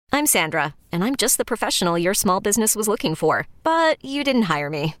I'm Sandra, and I'm just the professional your small business was looking for. But you didn't hire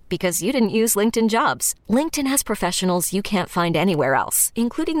me because you didn't use LinkedIn Jobs. LinkedIn has professionals you can't find anywhere else,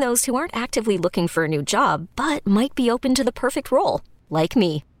 including those who aren't actively looking for a new job, but might be open to the perfect role, like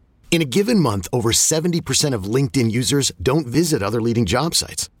me. In a given month, over 70% of LinkedIn users don't visit other leading job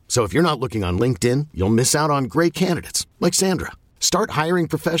sites. So if you're not looking on LinkedIn, you'll miss out on great candidates like Sandra. Start hiring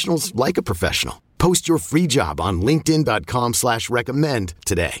professionals like a professional. Post your free job on linkedin.com/recommend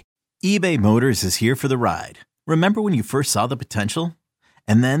today. eBay Motors is here for the ride. Remember when you first saw the potential?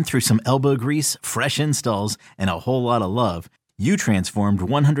 And then through some elbow grease, fresh installs, and a whole lot of love, you transformed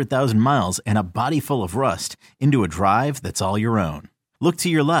 100,000 miles and a body full of rust into a drive that's all your own. Look to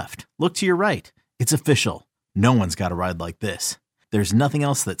your left. Look to your right. It's official. No one's got a ride like this. There's nothing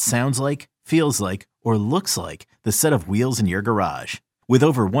else that sounds like, feels like, or looks like the set of wheels in your garage. With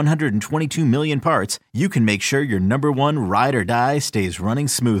over 122 million parts, you can make sure your number one ride or die stays running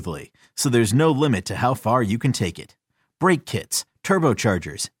smoothly. So there's no limit to how far you can take it. Brake kits,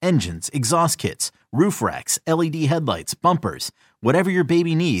 turbochargers, engines, exhaust kits, roof racks, LED headlights, bumpers, whatever your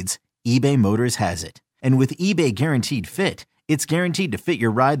baby needs, eBay Motors has it. And with eBay Guaranteed Fit, it's guaranteed to fit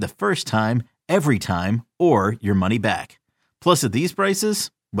your ride the first time, every time, or your money back. Plus at these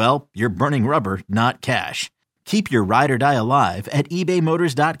prices, well, you're burning rubber, not cash. Keep your ride or die alive at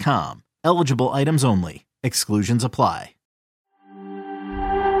ebaymotors.com. Eligible items only. Exclusions apply.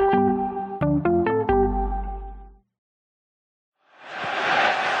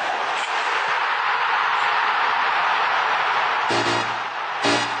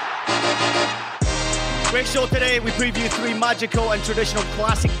 Great show today. We preview three magical and traditional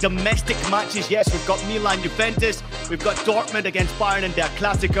classic domestic matches. Yes, we've got Milan-Juventus, we've got Dortmund against Bayern in Der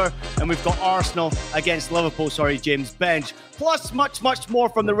Klassiker, and we've got Arsenal against Liverpool, James Benge. Plus much, much more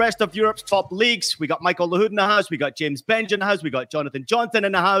from the rest of Europe's top leagues. We got Michael Lahoud in the house, we got James Benge in the house, we got Jonathan Johnson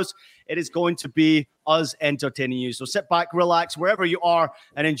in the house. It is going to be us entertaining you. So sit back, relax, wherever you are,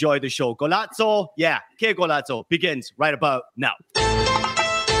 and enjoy the show. Golazzo, Che Golazzo begins right about now.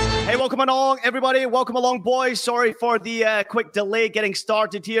 Hey, welcome along, everybody. Welcome along, boys. Sorry for the quick delay getting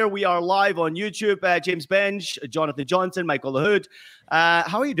started here. We are live on YouTube. James Benge, Jonathan Johnson, Michael Lahoud.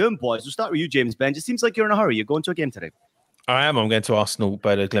 How are you doing, boys? We'll start with you, James Benge. It seems like you're in a hurry. You're going to a game today. I am. I'm going to Arsenal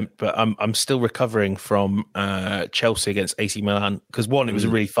by the glimpse, but I'm still recovering from Chelsea against AC Milan because one, it was a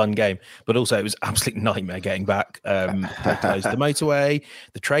really fun game, but also it was an absolute nightmare getting back. They closed the motorway,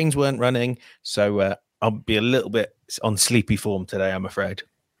 the trains weren't running, so I'll be a little bit on sleepy form today, I'm afraid.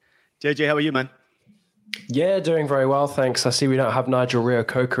 JJ, how are you, man? Yeah, doing very well, thanks. I see we don't have Nigel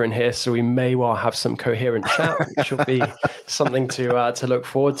Reo-Coker in here, so we may well have some coherent chat, which will be something to look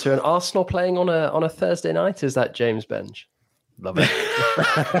forward to. And Arsenal playing on a Thursday night, is that James Benge? Love it.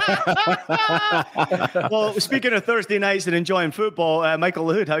 Well, speaking of Thursday nights and enjoying football, Michael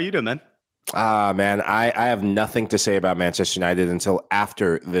Lahoud, how are you doing, man? Man, I have nothing to say about Manchester United until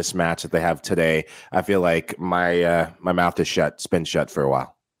after this match that they have today. I feel like my mouth is shut. It's been shut for a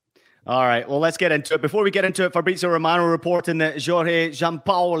while. All right, well, let's get into it. Before we get into it, Fabrizio Romano reporting that Jorge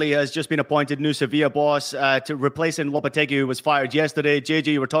Sampaoli has just been appointed new Sevilla boss to replacing Lopetegui, who was fired yesterday. JJ,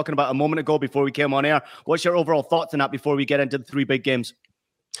 you were talking about a moment ago before we came on air. What's your overall thoughts on that before we get into the three big games?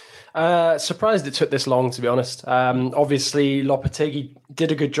 Surprised it took this long, to be honest. Obviously, Lopetegui did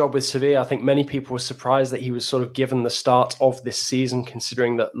a good job with Sevilla. I think many people were surprised that he was sort of given the start of this season,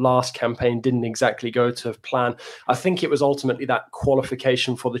 considering that last campaign didn't exactly go to plan. I think it was ultimately that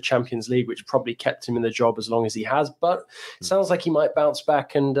qualification for the Champions League, which probably kept him in the job as long as he has. But it sounds like he might bounce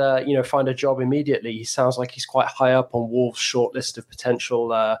back and find a job immediately. He sounds like he's quite high up on Wolves' shortlist of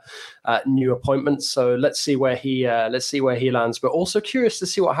potential new appointments. So let's see where he lands. But also curious to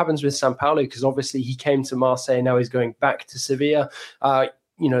see what happens with Sampaoli, because obviously he came to Marseille, now he's going back to Sevilla.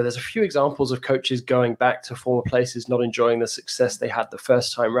 There's a few examples of coaches going back to former places, not enjoying the success they had the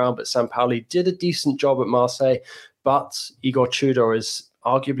first time round, but Sampaoli did a decent job at Marseille, but Igor Tudor is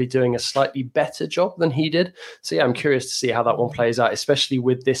arguably doing a slightly better job than he did. So yeah, I'm curious to see how that one plays out, especially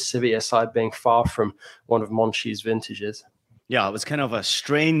with this Sevilla side being far from one of Monchi's vintages. Yeah, it was kind of a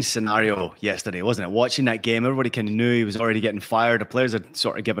strange scenario yesterday, wasn't it? Watching that game, everybody kind of knew he was already getting fired. The players had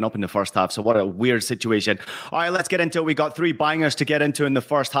sort of given up in the first half. So what a weird situation. All right, let's get into it. We got three bangers to get into in the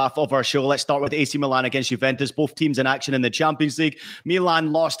first half of our show. Let's start with AC Milan against Juventus. Both teams in action in the Champions League.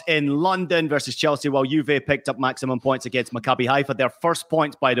 Milan lost in London versus Chelsea, while Juve picked up maximum points against Maccabi Haifa. Their first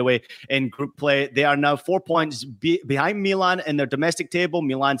points, by the way, in group play. They are now 4 points behind Milan in their domestic table.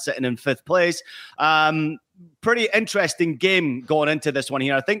 Milan sitting in fifth place. pretty interesting game going into this one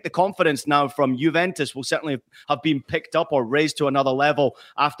here. I think the confidence now from Juventus will certainly have been picked up or raised to another level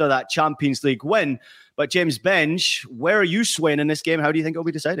after that Champions League win. But James Benge, where are you swaying in this game? How do you think it'll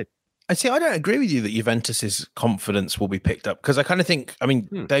be decided? I don't agree with you that Juventus's confidence will be picked up, because I kind of think,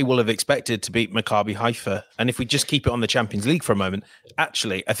 they will have expected to beat Maccabi Haifa. And if we just keep it on the Champions League for a moment,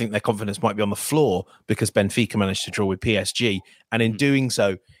 actually, I think their confidence might be on the floor because Benfica managed to draw with PSG. And in doing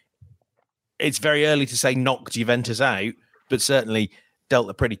so, it's very early to say knocked Juventus out, but certainly dealt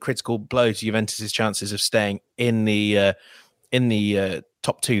a pretty critical blow to Juventus's chances of staying in the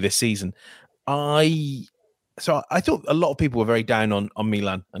top two this season. So I thought a lot of people were very down on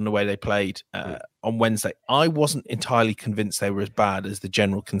Milan and the way they played on Wednesday. I wasn't entirely convinced they were as bad as the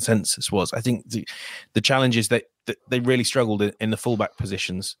general consensus was. I think the challenge is that they really struggled in the fullback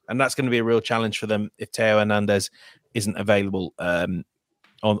positions, and that's going to be a real challenge for them if Theo Hernandez isn't available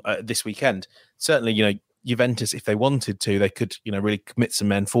on this weekend. Certainly, Juventus, if they wanted to, they could, really commit some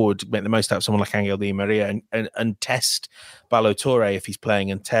men forward to make the most out of someone like Angel Di Maria and test Ballo Torre if he's playing,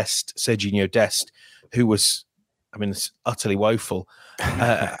 and test Serginho Dest, who was, it's utterly woeful.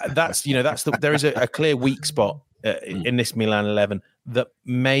 There is a clear weak spot in this Milan 11 that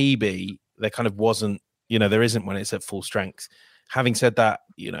maybe there kind of wasn't, there isn't when it's at full strength. Having said that,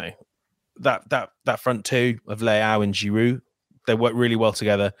 that front two of Leao and Giroud, they work really well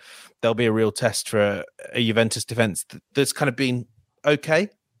together. There'll be a real test for a Juventus defense that's kind of been okay,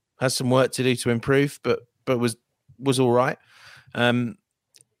 has some work to do to improve, but was all right.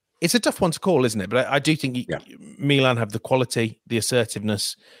 It's a tough one to call, isn't it? But I do think Milan have the quality, the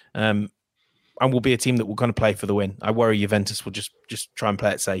assertiveness, and will be a team that will kind of play for the win. I worry Juventus will just try and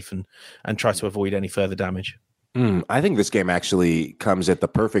play it safe and try to avoid any further damage. I think this game actually comes at the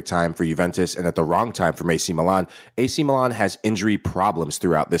perfect time for Juventus and at the wrong time for AC Milan. AC Milan has injury problems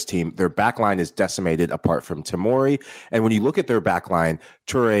throughout this team. Their backline is decimated apart from Tomori. And when you look at their backline,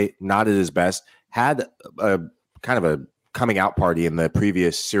 Toure, not at his best, had a kind of a coming out party in the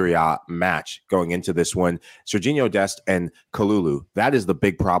previous Serie A match going into this one. Serginho Dest and Kalulu, that is the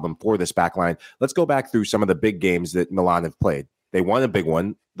big problem for this backline. Let's go back through some of the big games that Milan have played. They won a big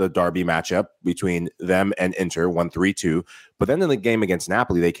one, the derby matchup between them and Inter, won 3-2. But then in the game against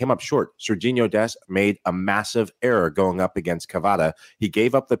Napoli, they came up short. Serginho Dest made a massive error going up against Cavada. He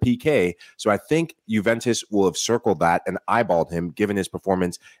gave up the PK. So I think Juventus will have circled that and eyeballed him, given his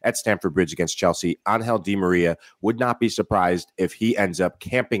performance at Stamford Bridge against Chelsea. Angel Di Maria would not be surprised if he ends up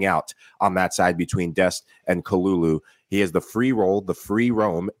camping out on that side between Dest and Kalulu. He has the free roll, the free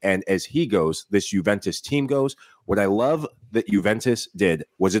roam, and as he goes, this Juventus team goes. What I love that Juventus did,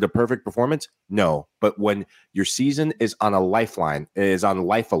 was it a perfect performance? No. But when your season is on a lifeline, is on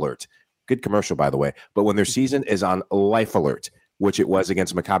life alert, good commercial, by the way, but when their season is on life alert, which it was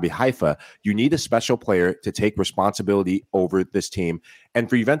against Maccabi Haifa, you need a special player to take responsibility over this team. And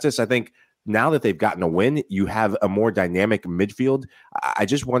for Juventus, I think now that they've gotten a win, you have a more dynamic midfield. I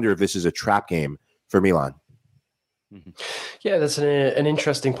just wonder if this is a trap game for Milan. Yeah, that's an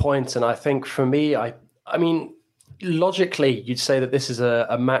interesting point. And I think for me, I mean, logically, you'd say that this is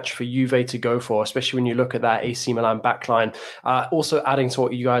a match for Juve to go for, especially when you look at that AC Milan backline. Also, adding to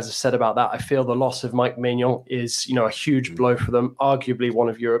what you guys have said about that, I feel the loss of Mike Maignan is, a huge blow for them. Arguably one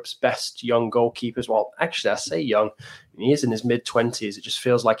of Europe's best young goalkeepers. Well, actually, I say young. He is in his mid-20s. It just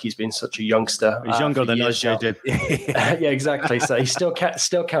feels like he's been such a youngster. He's younger than us, JJ. Yeah, exactly. So he still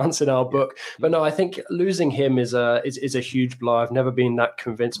counts in our book. But no, I think losing him is a huge blow. I've never been that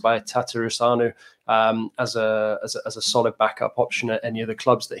convinced by Tatarusanu as a solid backup option at any of the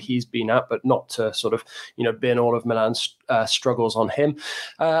clubs that he's been at, but not to sort of bin all of Milan's struggles on him.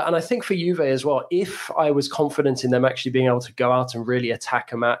 And I think for Juve as well, if I was confident in them actually being able to go out and really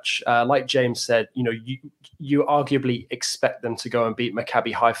attack a match, like James said, you arguably expect them to go and beat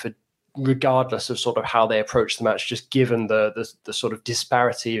Maccabi Haifa regardless of sort of how they approach the match, just given the sort of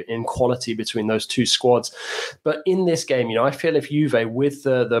disparity in quality between those two squads. But in this game, I feel if Juve, with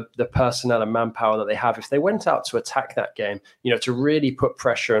the personnel and manpower that they have, if they went out to attack that game, to really put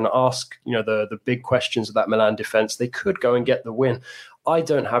pressure and ask, the big questions of that Milan defense, they could go and get the win. I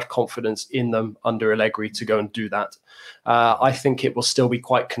don't have confidence in them under Allegri to go and do that. I think it will still be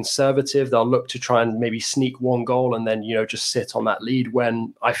quite conservative. They'll look to try and maybe sneak one goal and then, just sit on that lead,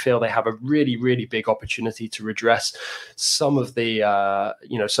 when I feel they have a really, really big opportunity to redress some of the,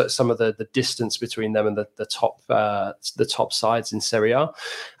 some of the distance between them and the top sides in Serie A.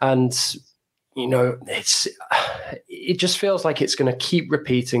 And it just feels like it's going to keep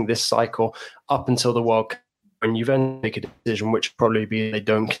repeating this cycle up until the World Cup, and Juventus make a decision, which probably be they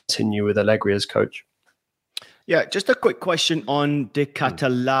don't continue with Allegri as coach. Yeah, just a quick question on De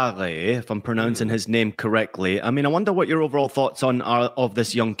Catalare, if I'm pronouncing his name correctly. I mean, I wonder what your overall thoughts are of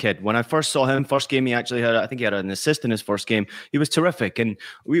this young kid. When I first saw him, first game, he actually had, I think he had an assist in his first game. He was terrific. And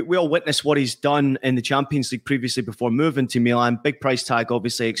we all witnessed what he's done in the Champions League previously before moving to Milan. Big price tag,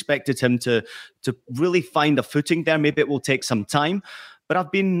 obviously. Expected him to really find a footing there. Maybe it will take some time. But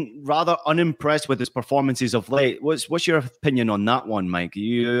I've been rather unimpressed with his performances of late. What's your opinion on that one, Mike?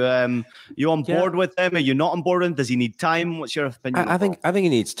 You on board with him? Are you not on board with him? Does he need time? What's your opinion? I think he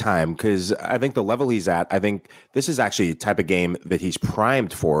needs time, because I think the level he's at, I think this is actually a type of game that he's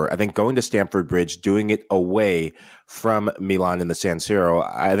primed for. I think going to Stamford Bridge, doing it away from Milan in the San Siro,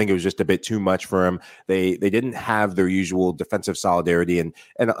 I think it was just a bit too much for him. They didn't have their usual defensive solidarity, and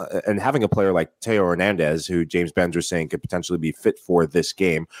having a player like Theo Hernandez, who James Benz was saying could potentially be fit for this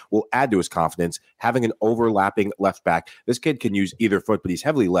game, will add to his confidence. Having an overlapping left back, this kid can use either foot, but he's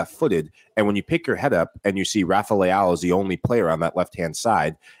heavily left-footed. And when you pick your head up and you see Rafa Leao as the only player on that left-hand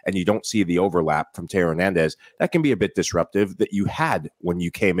side, and you don't see the overlap from Theo Hernandez, that can be a bit disruptive that you had when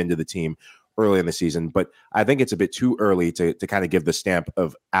you came into the team early in the season. But I think it's a bit too early to kind of give the stamp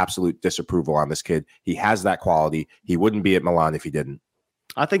of absolute disapproval on this kid. He has that quality. He wouldn't be at Milan if he didn't.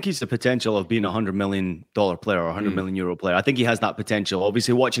 I think he's the potential of being a $100 million player or a €100 million player. I think he has that potential.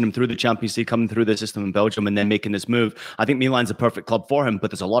 Obviously, watching him through the Champions League, coming through the system in Belgium and then making this move, I think Milan's a perfect club for him,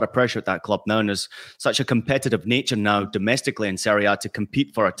 but there's a lot of pressure at that club now, and there's such a competitive nature now domestically in Serie A to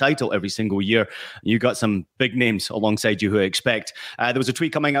compete for a title every single year. You got some big names alongside you who I expect. There was a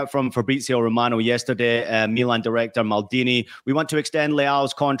tweet coming out from Fabrizio Romano yesterday, Milan director Maldini. We want to extend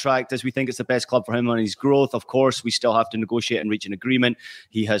Leao's contract as we think it's the best club for him on his growth. Of course, we still have to negotiate and reach an agreement.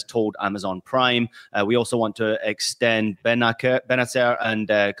 He has told Amazon Prime. We also want to extend Benacer and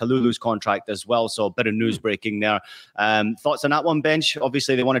Kalulu's contract as well. So a bit of news breaking there. Thoughts on that one, Bench?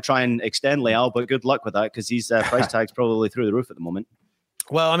 Obviously, they want to try and extend Leao, but good luck with that, because his price tag's probably through the roof at the moment.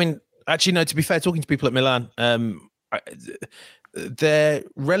 Well, I mean, actually, no, to be fair, talking to people at Milan, they're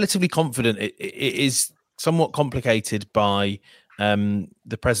relatively confident. It is somewhat complicated by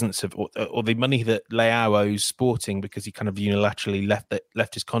the presence of or the money that Leao owes Sporting, because he kind of unilaterally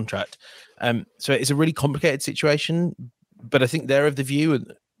left his contract. So it's a really complicated situation. But I think they're of the view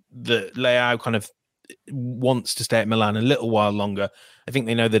that Leao kind of wants to stay at Milan a little while longer. I think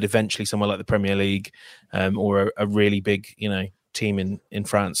they know that eventually somewhere like the Premier League or a really big, team in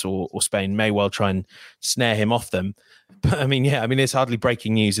France or Spain may well try and snare him off them. But I mean, it's hardly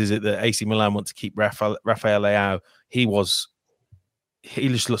breaking news, is it, that AC Milan want to keep Rafael Leao? He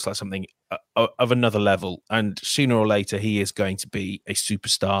just looks like something of another level, and sooner or later he is going to be a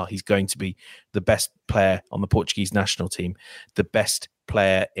superstar. He's going to be the best player on the Portuguese national team, the best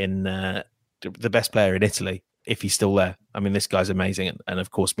player in Italy if he's still there. I mean, this guy's amazing, and of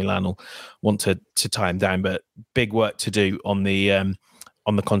course Milan will want to tie him down, but big work to do on the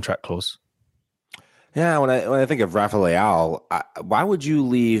contract clause. Yeah, when I think of Rafa Leao, why would you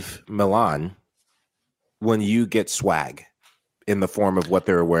leave Milan when you get swag in the form of what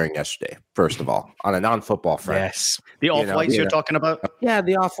they were wearing yesterday, first of all, on a non-football front? Yes. The off-whites you're talking about? Yeah,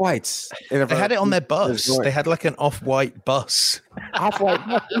 the off-whites. They had it on their bus. They had like an off-white bus. Off-white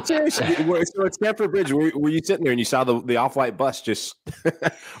bus? Seriously. So at Stamford Bridge, were you sitting there and you saw the off-white bus just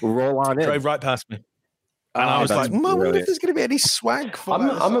roll on in? Drove right past me. And I was like, I wonder if there's going to be any swag for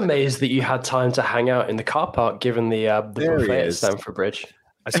I'm amazed that you had time to hang out in the car park, given the buffet at Stamford Bridge.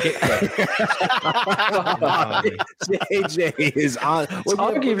 I skipped that. JJ is on. It's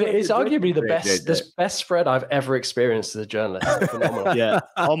arguably the best spread I've ever experienced as a journalist. Phenomenal. Yeah,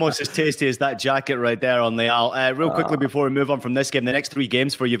 almost as tasty as that jacket right there on Leao. Real quickly before we move on from this game, the next three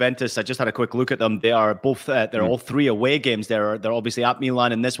games for Juventus, I just had a quick look at them. They are both they're all three away games. They're obviously at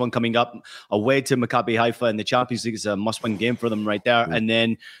Milan, and this one coming up away to Maccabi Haifa in the Champions League is a must-win game for them right there. And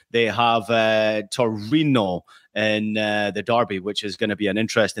then they have Torino in the derby, which is going to be an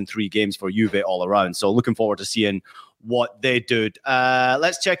interesting three games for Juve all around. So looking forward to seeing what they do.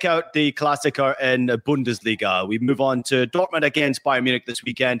 Let's check out the Klassiker in Bundesliga. We move on to Dortmund against Bayern Munich this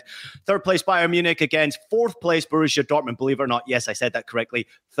weekend. Third place Bayern Munich against fourth place Borussia Dortmund. Believe it or not, yes, I said that correctly.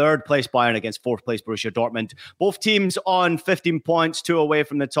 Third place Bayern against fourth place Borussia Dortmund. Both teams on 15 points, 2 away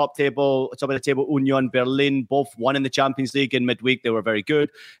from the top of the table, Union Berlin. Both won in the Champions League in midweek. They were very good.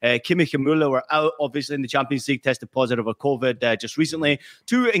 Kimmich and Müller were out, obviously, in the Champions League, tested positive for COVID just recently.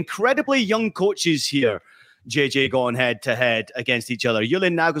 Two incredibly young coaches here, JJ, going head-to-head against each other.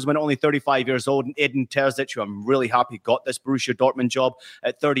 Julian Nagelsmann, only 35 years old, and Edin Terzic, who I'm really happy got this Borussia Dortmund job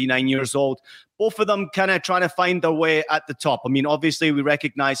at 39 years old. Both of them kind of trying to find their way at the top. I mean, obviously, we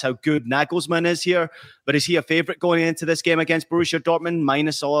recognize how good Nagelsmann is here, but is he a favourite going into this game against Borussia Dortmund,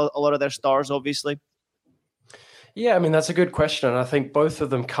 minus a lot of their stars, obviously? Yeah, I mean, that's a good question. And I think both of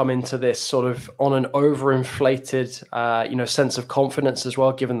them come into this sort of on an overinflated, sense of confidence as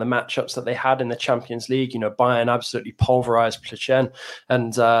well, given the matchups that they had in the Champions League. Bayern absolutely pulverized Plzen,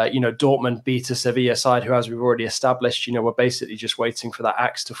 and, Dortmund beat a Sevilla side who, as we've already established, we're basically just waiting for that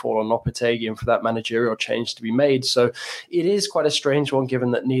axe to fall on Lopetegui and for that managerial change to be made. So it is quite a strange one,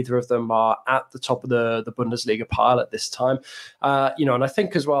 given that neither of them are at the top of the Bundesliga pile at this time. And I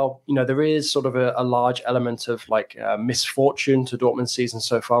think as well, there is sort of a large element of misfortune to Dortmund's season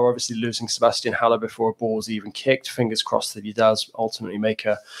so far. Obviously, losing Sebastian Haller before a ball's even kicked. Fingers crossed that he does ultimately make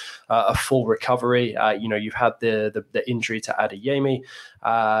a full recovery. You've had the injury to Adeyemi,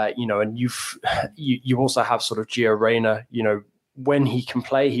 and you also have sort of Gio Reyna. When he can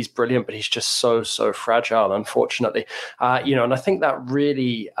play, he's brilliant, but he's just so fragile, unfortunately. And I think that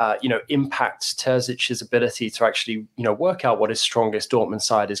really, impacts Terzic's ability to actually, work out what his strongest Dortmund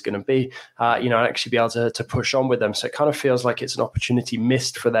side is going to be, and actually be able to push on with them. So it kind of feels like it's an opportunity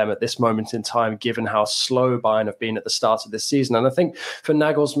missed for them at this moment in time, given how slow Bayern have been at the start of this season. And I think for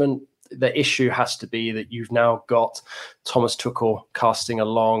Nagelsmann, the issue has to be that you've now got Thomas Tuchel casting a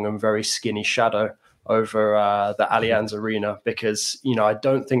long and very skinny shadow over the Allianz Arena, because, I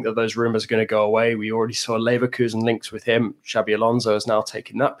don't think that those rumors are going to go away. We already saw Leverkusen links with him. Xabi Alonso has now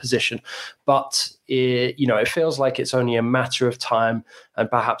taken that position. But, it feels like it's only a matter of time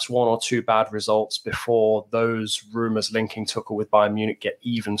and perhaps one or two bad results before those rumors linking Tuchel with Bayern Munich get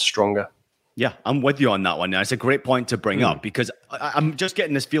even stronger. Yeah, I'm with you on that one. It's a great point to bring up, because I'm just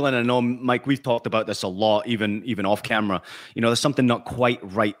getting this feeling. I know, Mike, we've talked about this a lot, even off camera. There's something not quite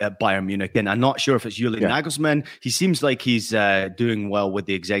right at Bayern Munich, and I'm not sure if it's Julian Nagelsmann. He seems like he's doing well with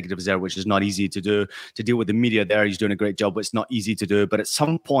the executives there, which is not easy to do. To deal with the media there, he's doing a great job, but it's not easy to do. But at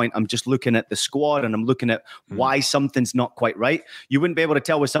some point, I'm just looking at the squad and I'm looking at why something's not quite right. You wouldn't be able to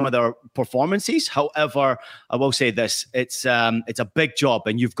tell with some of their performances. However, I will say this: it's a big job,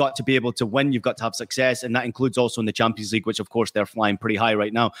 and you've got to be able to win. You've got to have success, and that includes also in the Champions League, which of course they're flying pretty high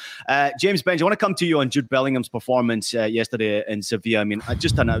right now. James Benge, I want to come to you on Jude Bellingham's performance yesterday in Sevilla. I mean,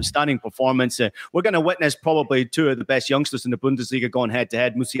 just an outstanding performance. We're going to witness probably two of the best youngsters in the Bundesliga going head to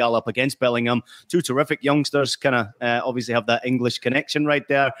head. Musiala up against Bellingham, two terrific youngsters, kind of obviously have that English connection right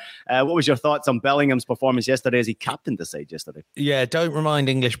there. What was your thoughts on Bellingham's performance yesterday as he captained the side yesterday? Yeah, don't remind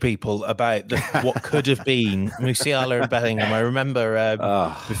English people about what could have been Musiala and Bellingham. I remember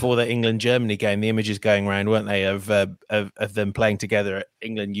before the England-Germany game, the images going around, weren't they, of them playing together at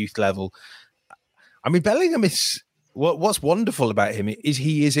England youth level. I mean, Bellingham is what's wonderful about him is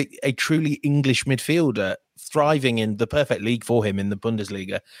he is a truly English midfielder, thriving in the perfect league for him in the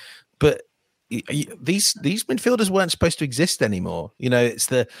Bundesliga. But these midfielders weren't supposed to exist anymore. It's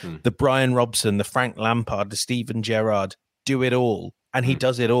the Brian Robson, the Frank Lampard, the Steven Gerrard, do it all, and he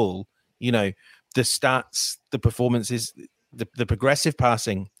does it all. The stats, the performances, the progressive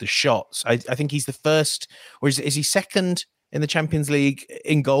passing, the shots. I think he's the first, or is he second in the Champions League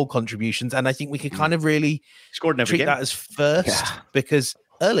in goal contributions? And I think we could kind of really treat that as first, because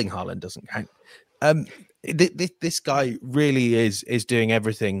Erling Haaland doesn't count. This guy really is doing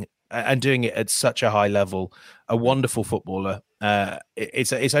everything and doing it at such a high level. A wonderful footballer.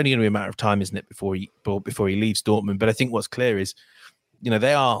 It's only going to be a matter of time, isn't it, before he leaves Dortmund? But I think what's clear is,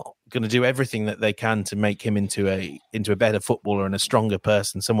 they are going to do everything that they can to make him into a better footballer and a stronger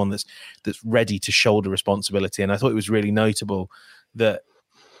person, someone that's ready to shoulder responsibility. And I thought it was really notable that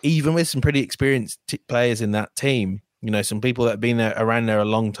even with some pretty experienced players in that team, some people that have been around there a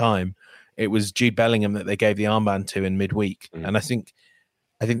long time, it was Jude Bellingham that they gave the armband to in midweek. And I think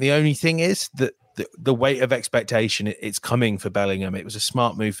the only thing is that the weight of expectation, it's coming for Bellingham. It was a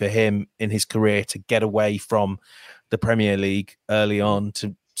smart move for him in his career to get away from the Premier League early on,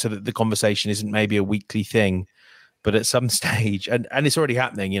 so that the conversation isn't maybe a weekly thing, but at some stage, and it's already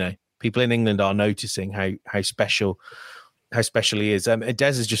happening. People in England are noticing how special he is. Des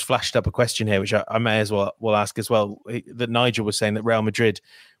has just flashed up a question here, which I may as well ask as well. That Nigel was saying that Real Madrid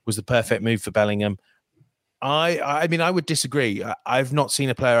was the perfect move for Bellingham. I mean, I would disagree. I've not seen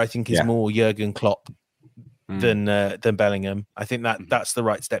a player I think is more Jurgen Klopp than Bellingham. I think that's the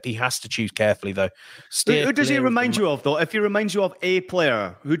right step. He has to choose carefully, though. Who does he remind you of, though? If he reminds you of a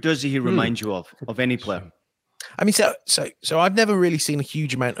player, who does he remind you of any player? I mean, so I've never really seen a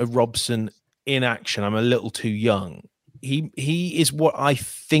huge amount of Robson in action. I'm a little too young. He is what I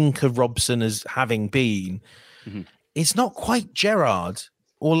think of Robson as having been. Mm-hmm. It's not quite Gerrard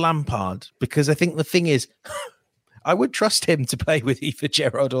or Lampard, because I think the thing is, I would trust him to play with either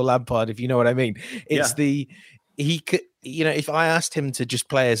Gerrard or Lampard, if you know what I mean. It's he could, if I asked him to just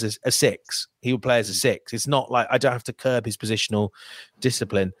play as a six, he would play as a six. It's not like I don't have to curb his positional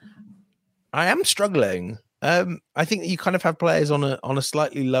discipline. I am struggling I think that you kind of have players on a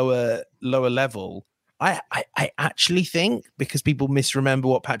slightly lower level. I actually think, because people misremember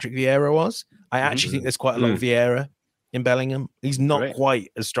what Patrick Vieira was, I actually think there's quite a lot of Vieira in Bellingham. He's not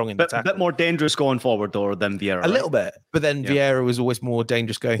quite as strong in the tackle. A bit more dangerous going forward, though, than Vieira. A little bit. But then Vieira was always more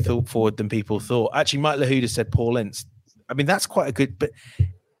dangerous going forward than people thought. Actually, Mike Lahuda said Paul Ince. I mean, that's quite a good... But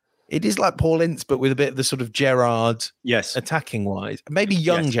it is like Paul Ince, but with a bit of the sort of Gerrard attacking wise. Maybe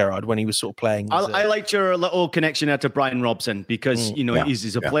young Gerrard when he was sort of playing. I liked your little connection there to Brian Robson, because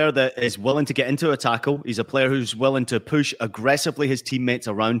he's a player that is willing to get into a tackle. He's a player who's willing to push aggressively his teammates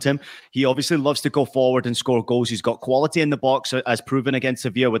around him. He obviously loves to go forward and score goals. He's got quality in the box, as proven against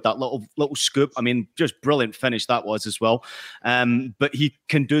Sevilla with that little scoop. I mean, just brilliant finish that was as well. But he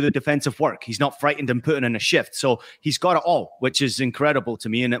can do the defensive work. He's not frightened and putting in a shift. So he's got it all, which is incredible to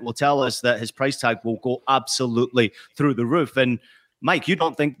me, and it will tell us that his price tag will go absolutely through the roof. And Mike, you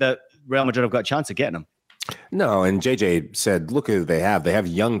don't think that Real Madrid have got a chance of getting him? No, and JJ said, look who they have. They have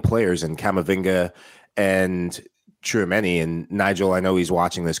young players in Camavinga and Tchouaméni. And Nigel, I know he's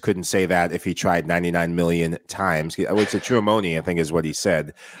watching this, couldn't say that if he tried 99 million times. It's a Tchouaméni, I think is what he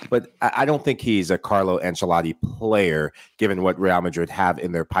said. But I don't think he's a Carlo Ancelotti player, given what Real Madrid have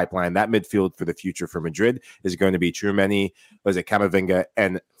in their pipeline. That midfield for the future for Madrid is going to be Tchouaméni, Camavinga,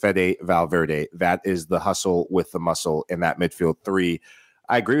 and Fede Valverde. That is the hustle with the muscle in that midfield three.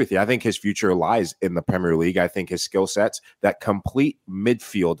 I agree with you. I think his future lies in the Premier League. I think his skill sets, that complete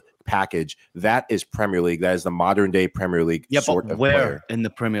midfield package, that is Premier League. That is the modern day Premier League sort of player. Where in the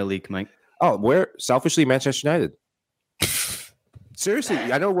Premier League, Mike? Oh, where? Selfishly, Manchester United. Seriously,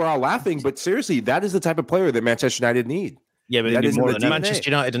 I know we're all laughing, but seriously, that is the type of player that Manchester United need. Yeah, but that is more than Manchester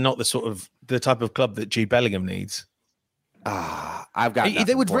United are not the type of club that Jude Bellingham needs. I've got.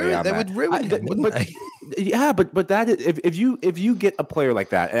 They would ruin him, wouldn't they? Yeah, but that is, if you get a player like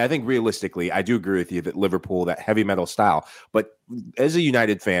that, and I think realistically, I do agree with you that Liverpool, that heavy metal style. But as a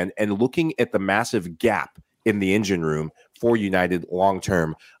United fan and looking at the massive gap in the engine room for United long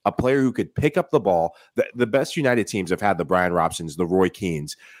term, a player who could pick up the ball. The best United teams have had the Brian Robsons, the Roy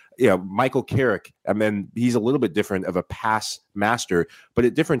Keanes. Michael Carrick, I mean, he's a little bit different of a pass master, but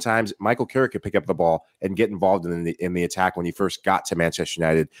at different times, Michael Carrick could pick up the ball and get involved in the attack when he first got to Manchester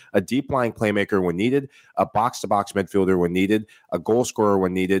United. A deep lying playmaker when needed, a box-to-box midfielder when needed, a goal scorer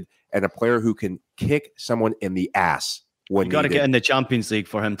when needed, and a player who can kick someone in the ass when needed. You got to get in the Champions League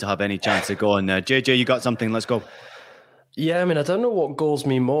for him to have any chance of going. JJ, you got something? Let's go. Yeah, I mean, I don't know what galls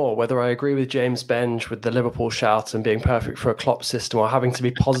me more, whether I agree with James Benge with the Liverpool shout and being perfect for a Klopp system, or having to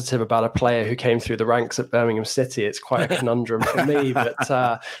be positive about a player who came through the ranks at Birmingham City. It's quite a conundrum for me. But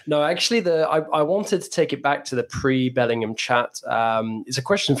no, actually, I wanted to take it back to the pre-Bellingham chat. It's a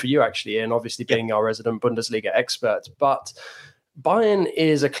question for you, actually, and obviously being our resident Bundesliga expert. But Bayern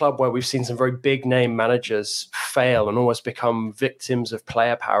is a club where we've seen some very big name managers fail and almost become victims of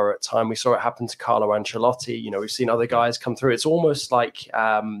player power at time. We saw it happen to Carlo Ancelotti. We've seen other guys come through. It's almost like,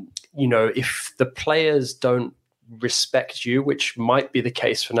 if the players don't respect you, which might be the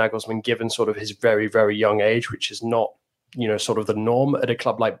case for Nagelsmann, given sort of his very, very young age, which is not, sort of the norm at a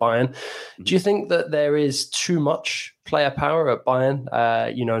club like Bayern. Do you think that there is too much player power at Bayern?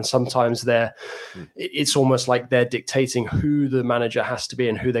 And sometimes it's almost like they're dictating who the manager has to be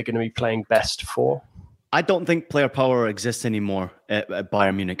and who they're going to be playing best for. I don't think player power exists anymore at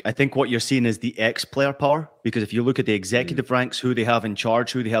Bayern Munich. I think what you're seeing is the ex-player power, because if you look at the executive ranks, who they have in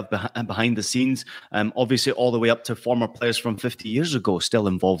charge, who they have behind the scenes, obviously all the way up to former players from 50 years ago still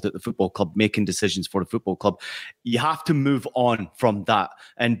involved at the football club, making decisions for the football club. You have to move on from that.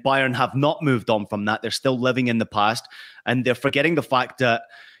 And Bayern have not moved on from that. They're still living in the past, and they're forgetting the fact that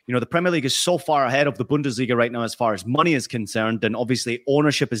the Premier League is so far ahead of the Bundesliga right now as far as money is concerned. And obviously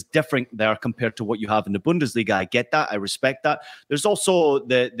ownership is different there compared to what you have in the Bundesliga. I get that. I respect that. There's also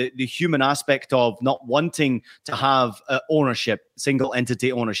the human aspect of not wanting to have ownership, single entity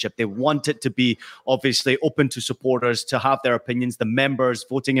ownership. They want it to be obviously open to supporters, to have their opinions, the members,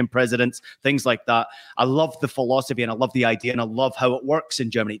 voting in presidents, things like that. I love the philosophy and I love the idea and I love how it works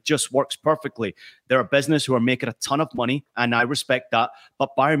in Germany. It just works perfectly. They're a business who are making a ton of money and I respect that. But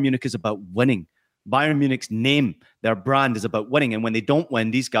Bayern Munich is about winning. Bayern Munich's name, their brand is about winning. And when they don't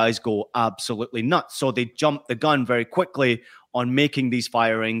win, these guys go absolutely nuts. So they jump the gun very quickly on making these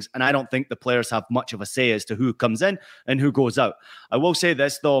firings. And I don't think the players have much of a say as to who comes in and who goes out. I will say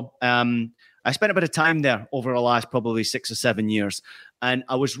this, though. I spent a bit of time there over the last probably 6 or 7 years, and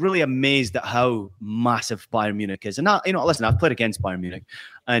I was really amazed at how massive Bayern Munich is. And now, listen, I've played against Bayern Munich,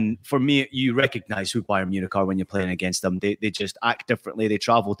 and for me, you recognize who Bayern Munich are when you're playing against them. They just act differently, they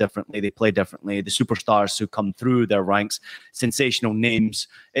travel differently, they play differently. The superstars who come through their ranks, sensational names.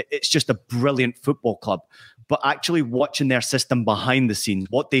 It's just a brilliant football club. But actually watching their system behind the scenes,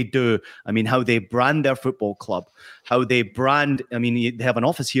 what they do, how they brand their football club, how they brand, they have an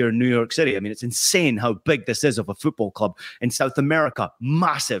office here in New York City. It's insane how big this is of a football club. In South America,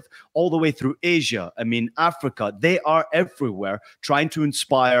 massive, all the way through Asia, Africa. They are everywhere trying to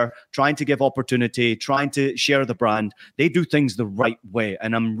inspire, trying to give opportunity, trying to share the brand. They do things the right way.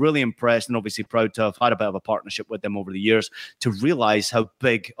 And I'm really impressed and obviously proud to have had a bit of a partnership with them over the years to realize how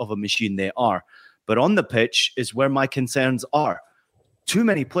big of a machine they are. But on the pitch is where my concerns are. Too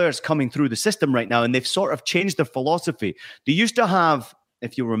many players coming through the system right now, and they've sort of changed their philosophy. They used to have,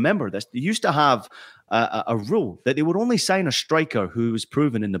 if you remember this, they used to have a rule that they would only sign a striker who was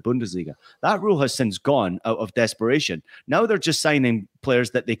proven in the Bundesliga. That rule has since gone out of desperation. Now they're just signing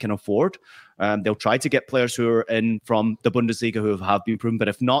players that they can afford. They'll try to get players who are in from the Bundesliga who have been proven, but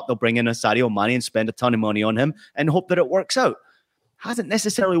if not, they'll bring in a Sadio Mane and spend a ton of money on him and hope that it works out. Hasn't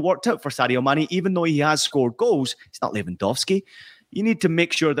necessarily worked out for Sadio Mane, even though he has scored goals. It's not Lewandowski. You need to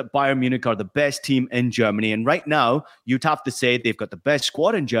make sure that Bayern Munich are the best team in Germany. And right now, you'd have to say they've got the best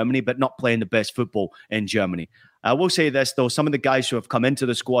squad in Germany, but not playing the best football in Germany. I will say this, though. Some of the guys who have come into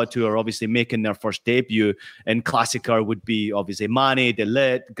the squad who are obviously making their first debut in Klassiker would be obviously Mane, De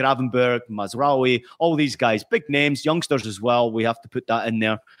Ligt, Gravenberch, Mazraoui, all these guys. Big names, youngsters as well. We have to put that in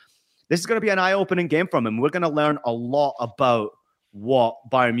there. This is going to be an eye-opening game from him. We're going to learn a lot about what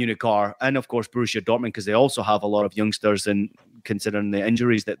Bayern Munich are, and of course Borussia Dortmund, because they also have a lot of youngsters, and considering the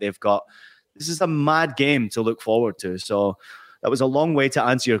injuries that they've got, this is a mad game to look forward to. So that was a long way to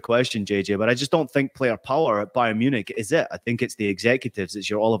answer your question, JJ, but I just don't think player power at Bayern Munich is it. I think it's the executives, it's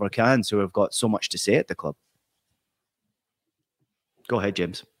your Oliver Kahns who have got so much to say at the club. Go ahead,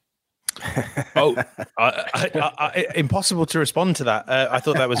 James. Impossible to respond to that. I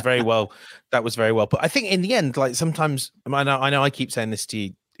thought that was very well. That was very well. But I think in the end, like sometimes I know I keep saying this to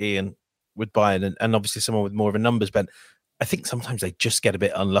you, Ian, with Bayern, and obviously someone with more of a numbers bent. I think sometimes they just get a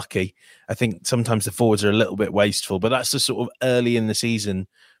bit unlucky. I think sometimes the forwards are a little bit wasteful, but that's the sort of early in the season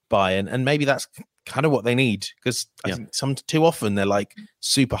Bayern, and maybe that's kind of what they need, because I think too often they're like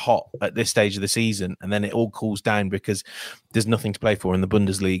super hot at this stage of the season, and then it all cools down because there's nothing to play for in the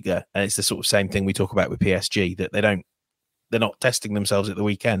Bundesliga. And it's the sort of same thing we talk about with PSG, that they're not testing themselves at the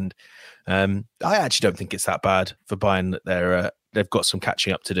weekend. I actually don't think it's that bad for Bayern that they've got some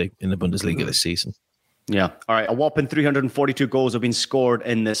catching up to do in the Bundesliga this season. Yeah. All right. A whopping 342 goals have been scored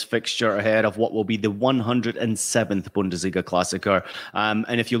in this fixture ahead of what will be the 107th Bundesliga Klassiker.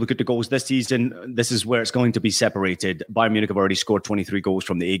 And if you look at the goals this season, this is where it's going to be separated. Bayern Munich have already scored 23 goals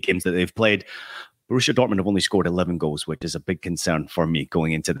from the 8 games that they've played. Borussia Dortmund have only scored 11 goals, which is a big concern for me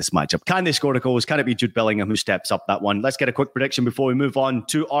going into this matchup. Can they score the goals? Can it be Jude Bellingham who steps up that one? Let's get a quick prediction before we move on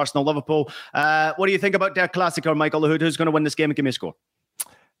to Arsenal-Liverpool. What do you think about their Klassiker, Michael Lahoud? Who's going to win this game, and give me a score?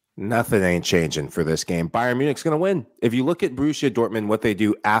 Nothing ain't changing for this game. Bayern Munich's going to win. If you look at Borussia Dortmund, what they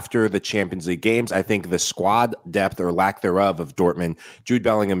do after the Champions League games, I think the squad depth or lack thereof of Dortmund, Jude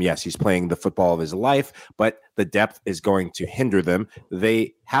Bellingham, yes, he's playing the football of his life, but the depth is going to hinder them.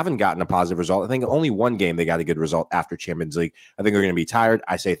 They haven't gotten a positive result. I think only one game they got a good result after Champions League. I think they're going to be tired.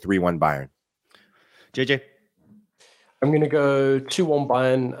 I say 3-1 Bayern. JJ? I'm going to go 2-1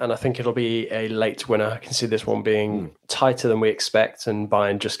 Bayern, and I think it'll be a late winner. I can see this one being tighter than we expect, and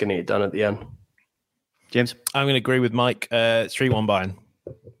Bayern just getting it done at the end. James? I'm going to agree with Mike. 3-1 Bayern.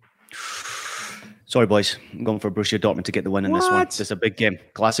 Sorry, boys. I'm going for Borussia Dortmund to get the win in this one. This is a big game.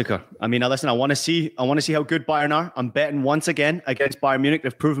 Klassiker. I mean, listen, I want to see how good Bayern are. I'm betting once again against Bayern Munich.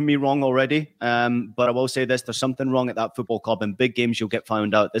 They've proven me wrong already. But I will say this, there's something wrong at that football club. In big games, you'll get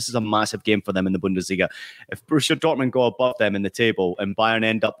found out. This is a massive game for them in the Bundesliga. If Borussia Dortmund go above them in the table and Bayern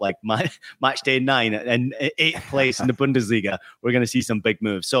end up like match day 9 and 8th place in the Bundesliga, we're going to see some big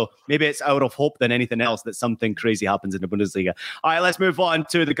moves. So maybe it's out of hope than anything else that something crazy happens in the Bundesliga. All right, let's move on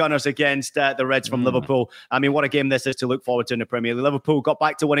to the Gunners against the Reds from Liverpool. I mean, what a game this is to look forward to in the Premier League. Liverpool got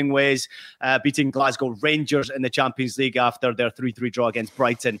back to winning ways, beating Glasgow Rangers in the Champions League after their 3-3 draw against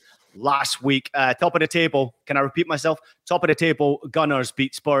Brighton last week. Top of the table, can I repeat myself? Top of the table, Gunners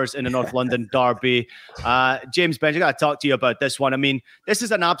beat Spurs in the North London derby. James Benj, I got to talk to you about this one. I mean, this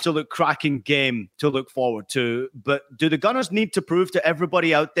is an absolute cracking game to look forward to, but do the Gunners need to prove to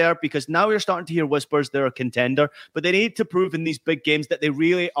everybody out there, because now you're starting to hear whispers they're a contender, but they need to prove in these big games that they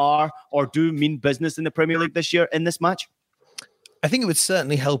really are or do mean business in the Premier League this year in this match? I think it would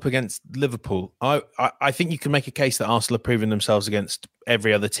certainly help against Liverpool. I think you can make a case that Arsenal have proven themselves against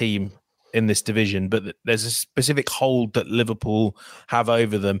every other team in this division, but there's a specific hold that Liverpool have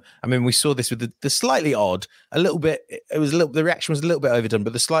over them. I mean, we saw this with the slightly odd, the reaction was a little bit overdone,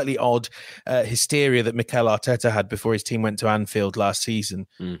 but the slightly odd hysteria that Mikel Arteta had before his team went to Anfield last season.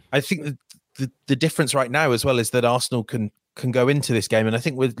 I think the difference right now as well is that Arsenal can go into this game, and I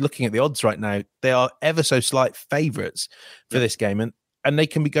think we're looking at the odds right now. They are ever so slight favourites for this game, and they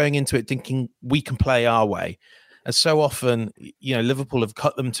can be going into it thinking we can play our way. And so often, Liverpool have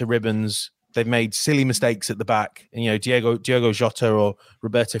cut them to ribbons. They've made silly mistakes at the back. And, Diogo Jota or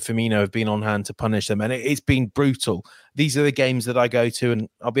Roberto Firmino have been on hand to punish them. And it's been brutal. These are the games that I go to, and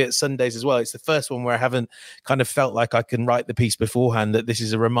I'll be at Sundays as well. It's the first one where I haven't kind of felt like I can write the piece beforehand that this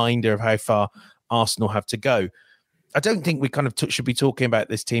is a reminder of how far Arsenal have to go. I don't think we kind of should be talking about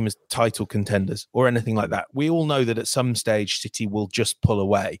this team as title contenders or anything like that. We all know that at some stage City will just pull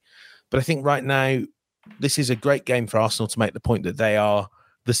away. But I think right now, this is a great game for Arsenal to make the point that they are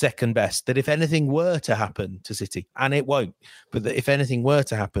the second best, that if anything were to happen to City, and it won't, but that if anything were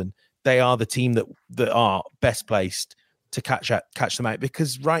to happen, they are the team that are best placed to catch them out,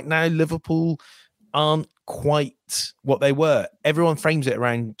 because right now Liverpool aren't quite what they were. Everyone frames it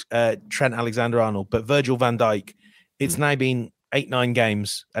around Trent Alexander-Arnold, but Virgil van Dijk, it's now been 8-9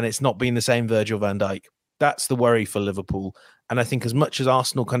 games and it's not been the same Virgil van Dijk. That's the worry for Liverpool. And I think as much as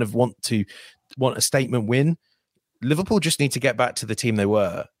Arsenal kind of want a statement win, Liverpool just need to get back to the team they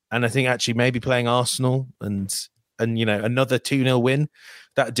were. And I think actually maybe playing Arsenal and another 2-0 win,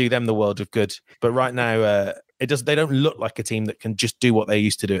 that would do them the world of good. But right now, they don't look like a team that can just do what they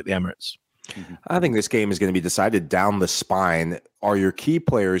used to do at the Emirates. I think this game is going to be decided down the spine. Are your key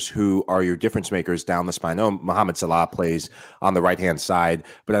players who are your difference makers down the spine? No, Mohamed Salah plays on the right-hand side,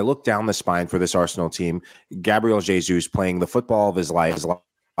 but I look down the spine for this Arsenal team. Gabriel Jesus playing the football of his life.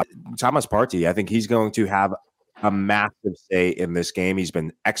 Thomas Partey, I think he's going to have a massive say in this game. He's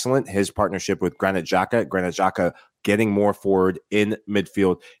been excellent. His partnership with Granit Xhaka getting more forward in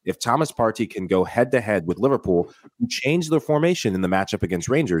midfield. If Thomas Partey can go head-to-head with Liverpool, who changed their formation in the matchup against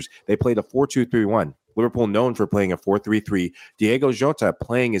Rangers, they played a 4-2-3-1. Liverpool known for playing a 4-3-3. Diogo Jota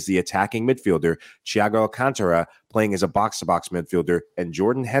playing as the attacking midfielder. Thiago Alcantara playing as a box-to-box midfielder. And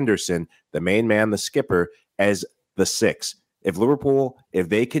Jordan Henderson, the main man, the skipper, as the 6. If Liverpool, if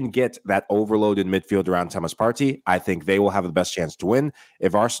they can get that overloaded midfield around Thomas Partey, I think they will have the best chance to win.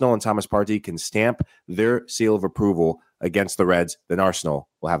 If Arsenal and Thomas Partey can stamp their seal of approval against the Reds, then Arsenal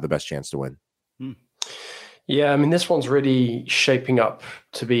will have the best chance to win. Yeah, I mean, this one's really shaping up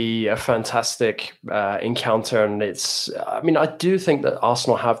to be a fantastic encounter. And I do think that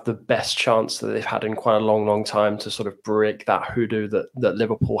Arsenal have the best chance that they've had in quite a long, long time to sort of break that hoodoo that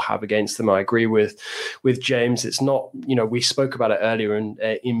Liverpool have against them. I agree with James. It's not, we spoke about it earlier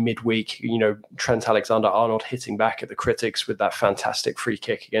in midweek, Trent Alexander-Arnold hitting back at the critics with that fantastic free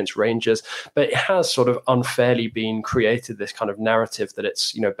kick against Rangers. But it has sort of unfairly been created, this kind of narrative that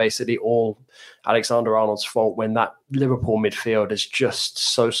it's, basically all Alexander-Arnold's fault when that Liverpool midfield is just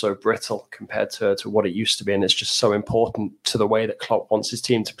so brittle compared to what it used to be, and it's just so important to the way that Klopp wants his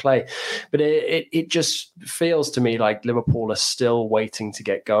team to play. But it just feels to me like Liverpool are still waiting to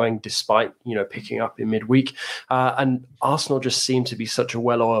get going, despite picking up in midweek, and Arsenal just seem to be such a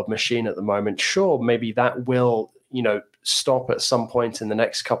well-oiled machine at the moment. Sure, maybe that will stop at some point in the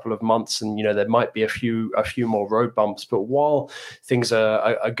next couple of months, and there might be a few more road bumps, but while things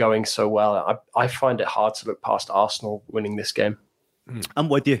are going so well, I find it hard to look past Arsenal winning this game. I'm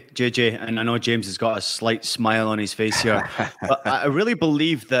with you, JJ, and I know James has got a slight smile on his face here, but I really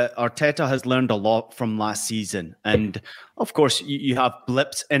believe that Arteta has learned a lot from last season. And of course, you have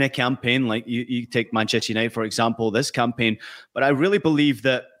blips in a campaign, like you take Manchester United, for example, this campaign, but I really believe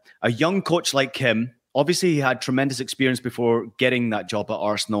that a young coach like him, obviously, he had tremendous experience before getting that job at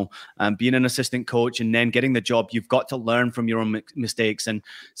Arsenal, and being an assistant coach and then getting the job. You've got to learn from your own mistakes. And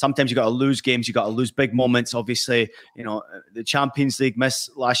sometimes you got to lose games. You got to lose big moments. Obviously, the Champions League miss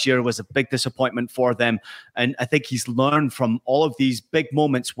last year was a big disappointment for them. And I think he's learned from all of these big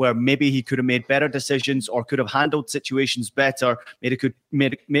moments where maybe he could have made better decisions or could have handled situations better.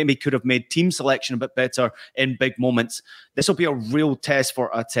 Maybe could have made team selection a bit better in big moments. This will be a real test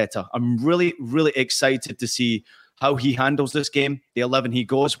for Arteta. I'm really, really excited to see how he handles this game, the 11 he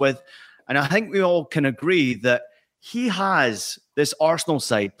goes with. And I think we all can agree that he has this Arsenal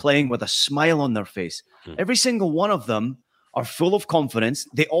side playing with a smile on their face. Every single one of them are full of confidence.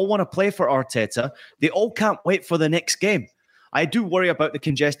 They all want to play for Arteta. They all can't wait for the next game. I do worry about the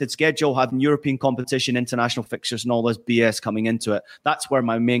congested schedule, having European competition, international fixtures, and all this BS coming into it. That's where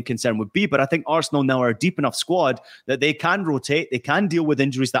my main concern would be. But I think Arsenal now are a deep enough squad that they can rotate, they can deal with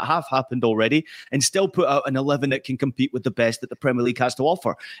injuries that have happened already, and still put out an 11 that can compete with the best that the Premier League has to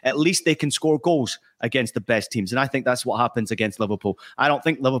offer. At least they can score goals against the best teams. And I think that's what happens against Liverpool. I don't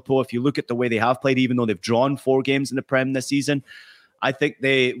think Liverpool, if you look at the way they have played, even though they've drawn 4 games in the Prem this season, I think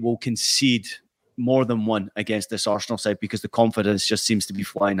they will concede more than one against this Arsenal side because the confidence just seems to be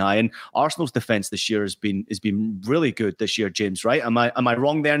flying high. And Arsenal's defense this year has been really good this year, James, right? Am I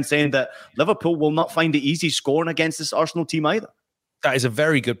wrong there in saying that Liverpool will not find it easy scoring against this Arsenal team either? That is a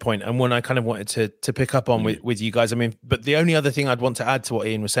very good point, and one I kind of wanted to pick up on with you guys. I mean, but the only other thing I'd want to add to what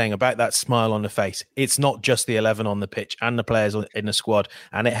Ian was saying about that smile on the face, it's not just the 11 on the pitch and the players in the squad,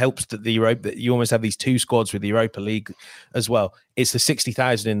 and it helps that that you almost have these 2 squads with the Europa League as well. It's the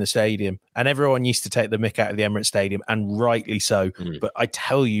 60,000 in the stadium, and everyone used to take the mick out of the Emirates Stadium, and rightly so. But I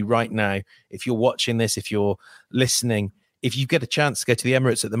tell you right now, if you're watching this, if you're listening, if you get a chance to go to the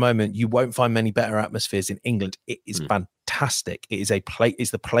Emirates at the moment, you won't find many better atmospheres in England. It is fantastic. It is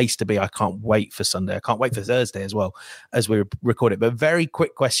it's the place to be. I can't wait for Sunday. I can't wait for Thursday as well as we record it. But very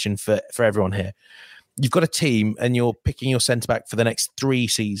quick question for everyone here. You've got a team and you're picking your centre-back for the next 3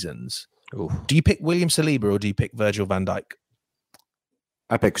 seasons. Ooh. Do you pick William Saliba or do you pick Virgil van Dijk?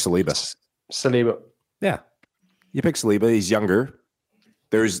 I pick Saliba. Saliba. Yeah. You pick Saliba. He's younger.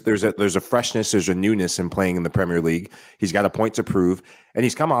 There's a freshness, there's a newness in playing in the Premier League. He's got a point to prove, and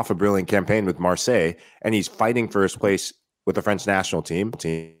he's come off a brilliant campaign with Marseille, and he's fighting for his place with the French national team.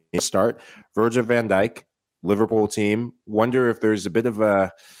 Start Virgil van Dijk, Liverpool team. Wonder if there's a bit of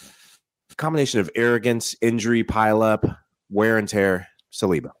a combination of arrogance, injury pile-up, wear and tear.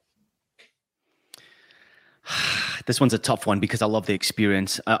 Saliba. This one's a tough one because I love the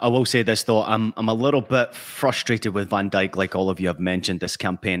experience. I will say this, though. I'm a little bit frustrated with Van Dijk, like all of you have mentioned this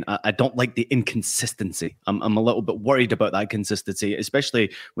campaign. I don't like the inconsistency. I'm a little bit worried about that consistency,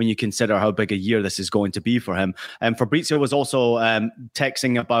 especially when you consider how big a year this is going to be for him. And Fabrizio was also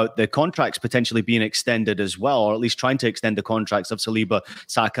texting about the contracts potentially being extended as well, or at least trying to extend the contracts of Saliba,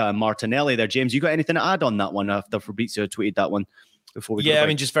 Saka, and Martinelli there. James, you got anything to add on that one after Fabrizio tweeted that one? I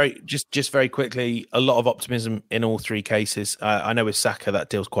mean, just very quickly, a lot of optimism in all 3 cases. I know with Saka that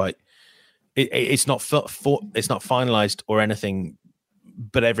deal's quite. It's not finalised or anything,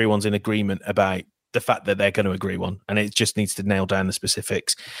 but everyone's in agreement about the fact that they're going to agree one, and it just needs to nail down the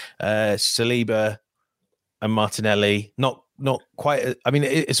specifics. Saliba and Martinelli, not quite. I mean,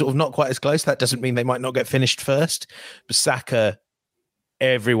 it's sort of not quite as close. That doesn't mean they might not get finished first, but Saka,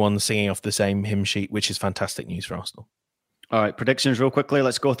 everyone's singing off the same hymn sheet, which is fantastic news for Arsenal. All right, predictions real quickly.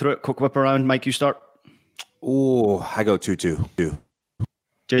 Let's go through it. Quick whip around. Mike, you start. Oh, I go 2-2.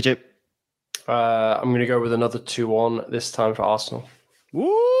 JJ? I'm going to go with another 2-1 this time for Arsenal.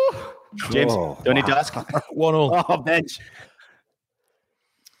 Woo! James, don't need to ask. 1-1. Oh, bench.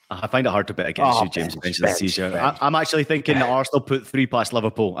 I find it hard to bet against you, James. Bench. I'm actually thinking that Arsenal put 3 past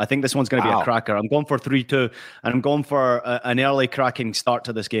Liverpool. I think this one's going to be a cracker. I'm going for 3-2, and I'm going for an early cracking start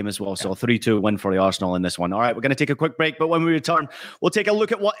to this game as well. So 3-2 win for the Arsenal in this one. All right, we're going to take a quick break, but when we return, we'll take a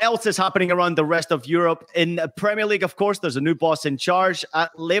look at what else is happening around the rest of Europe. In the Premier League, of course, there's a new boss in charge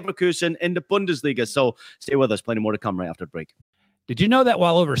at Leverkusen in the Bundesliga. So stay with us. Plenty more to come right after the break. Did you know that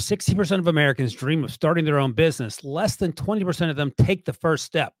while over 60% of Americans dream of starting their own business, less than 20% of them take the first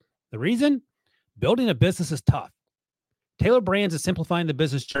step? The reason? Building a business is tough. Taylor Brands is simplifying the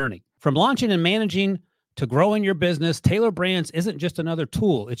business journey. From launching and managing to growing your business, Taylor Brands isn't just another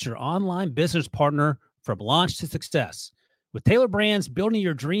tool. It's your online business partner from launch to success. With Taylor Brands, building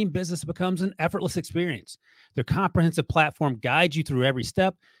your dream business becomes an effortless experience. Their comprehensive platform guides you through every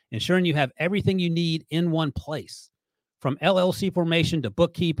step, ensuring you have everything you need in one place. From LLC formation to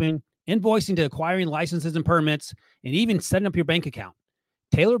bookkeeping, invoicing to acquiring licenses and permits, and even setting up your bank account.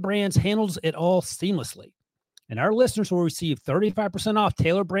 Taylor Brands handles it all seamlessly. And our listeners will receive 35% off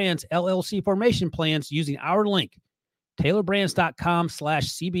Taylor Brands LLC formation plans using our link,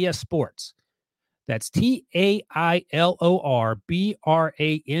 taylorbrands.com/CBS Sports. That's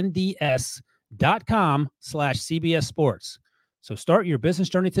TAILORBRANDS.com/CBS Sports. So start your business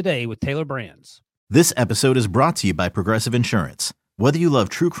journey today with Taylor Brands. This episode is brought to you by Progressive Insurance. Whether you love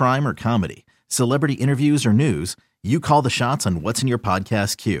true crime or comedy, celebrity interviews or news, you call the shots on what's in your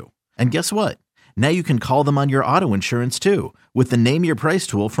podcast queue. And guess what? Now you can call them on your auto insurance too with the Name Your Price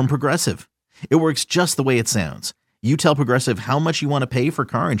tool from Progressive. It works just the way it sounds. You tell Progressive how much you want to pay for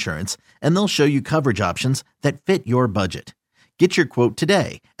car insurance, and they'll show you coverage options that fit your budget. Get your quote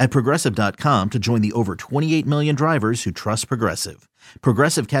today at Progressive.com to join the over 28 million drivers who trust Progressive.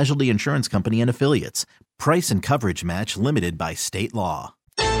 Progressive Casualty Insurance Company and Affiliates. Price and coverage match limited by state law.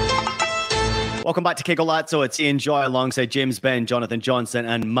 Welcome back to Que Golazo. It's Ian Joy alongside James Ben, Jonathan Johnson,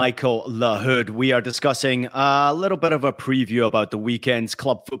 and Michael Lahoud. We are discussing a little bit of a preview about the weekend's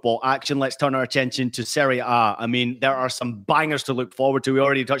club football action. Let's turn our attention to Serie A. I mean, there are some bangers to look forward to. We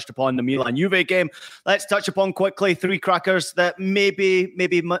already touched upon the Milan-Juve game. Let's touch upon quickly 3 crackers that maybe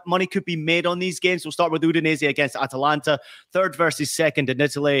money could be made on these games. We'll start with Udinese against Atalanta, 3rd versus 2nd in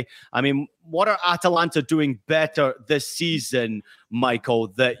Italy. I mean, what are Atalanta doing better this season, Michael,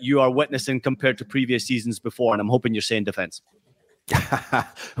 that you are witnessing compared to previous seasons before? And I'm hoping you're saying defense.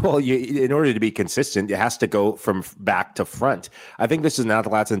 Well, in order to be consistent, it has to go from back to front. I think this is an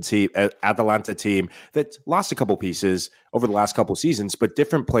Atalanta team that lost a couple pieces over the last couple seasons, but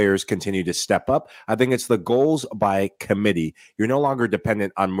different players continue to step up. I think it's the goals by committee. You're no longer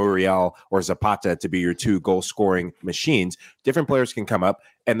dependent on Muriel or Zapata to be your 2 goal-scoring machines. Different players can come up,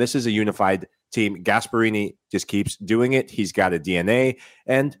 and this is a unified team. Gasperini just keeps doing it. He's got a DNA,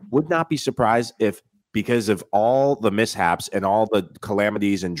 and would not be surprised if, because of all the mishaps and all the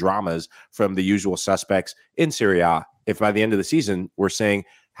calamities and dramas from the usual suspects in Serie A, if by the end of the season, we're saying,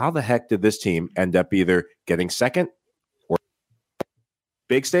 how the heck did this team end up either getting second or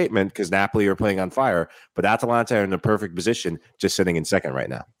big statement, because Napoli are playing on fire, but Atalanta are in the perfect position just sitting in second right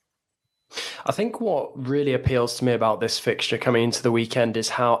now. I think what really appeals to me about this fixture coming into the weekend is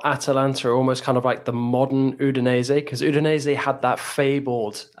how Atalanta are almost kind of like the modern Udinese, because Udinese had that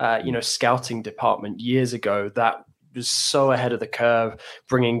fabled, scouting department years ago that was so ahead of the curve,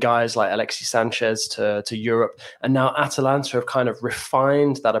 bringing guys like Alexis Sanchez to Europe. And now Atalanta have kind of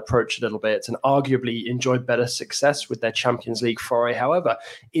refined that approach a little bit and arguably enjoyed better success with their Champions League foray. However,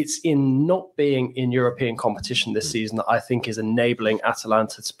 it's in not being in European competition this season that I think is enabling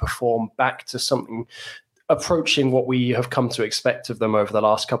Atalanta to perform back to something approaching what we have come to expect of them over the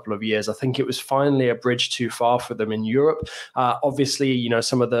last couple of years. I think it was finally a bridge too far for them in Europe. Obviously,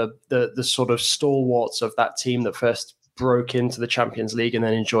 some of the sort of stalwarts of that team that first broke into the Champions League and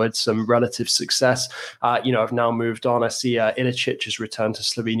then enjoyed some relative success, have now moved on. I see Ilicic has returned to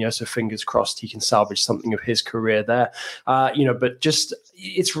Slovenia, so fingers crossed he can salvage something of his career there. But just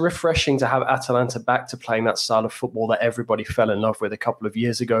it's refreshing to have Atalanta back to playing that style of football that everybody fell in love with a couple of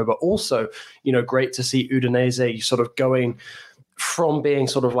years ago. But also, great to see Udinese sort of going from being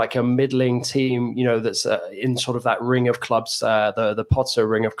sort of like a middling team, that's in sort of that ring of clubs, the Pozzo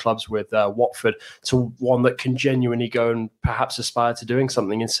ring of clubs with Watford, to one that can genuinely go and perhaps aspire to doing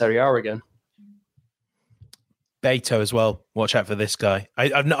something in Serie A again. Beto as well. Watch out for this guy.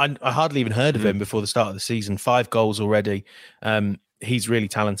 I hardly even heard of him before the start of the season. 5 goals already. He's really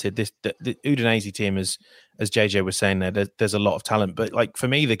talented. The Udinese team, as JJ was saying there's a lot of talent. But like for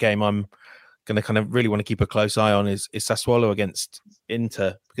me, the game I'm going to kind of really want to keep a close eye on is Sassuolo against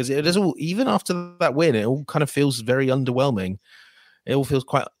Inter, because it is all, even after that win, it all kind of feels very underwhelming. It all feels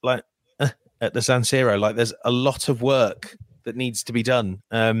quite like at the San Siro, like there's a lot of work that needs to be done.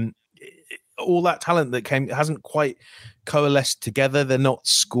 All that talent that hasn't quite coalesced together. They're not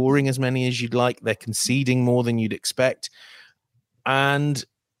scoring as many as you'd like. They're conceding more than you'd expect. And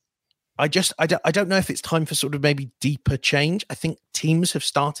I don't know if it's time for sort of maybe deeper change. I think teams have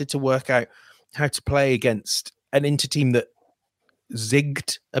started to work out how to play against an Inter team that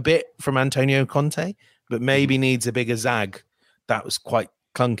zigged a bit from Antonio Conte, but maybe needs a bigger zag. That was quite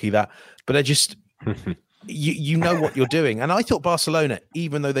clunky, but I just, you know what you're doing. And I thought Barcelona,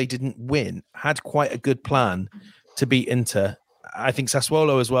 even though they didn't win, had quite a good plan to beat Inter. I think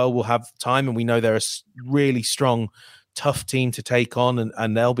Sassuolo as well will have time, and we know they're a really strong, tough team to take on,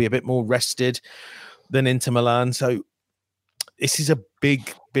 and they'll be a bit more rested than Inter Milan. So this is a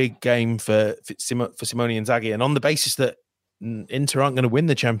big game for Simone Inzaghi. And on the basis that Inter aren't going to win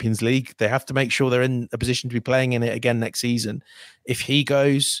the Champions League, they have to make sure they're in a position to be playing in it again next season. If he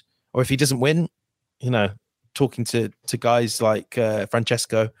goes, or if he doesn't win, talking to guys like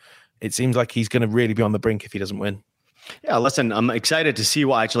Francesco, it seems like he's going to really be on the brink if he doesn't win. Yeah, listen, I'm excited to see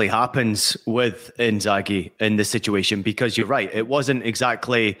what actually happens with Inzaghi in this situation, because you're right, it wasn't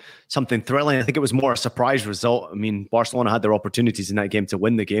exactly something thrilling. I think it was more a surprise result. I mean, Barcelona had their opportunities in that game to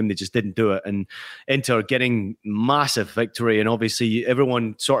win the game. They just didn't do it. And Inter getting massive victory. And obviously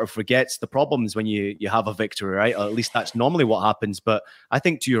everyone sort of forgets the problems when you have a victory, right? Or at least that's normally what happens. But I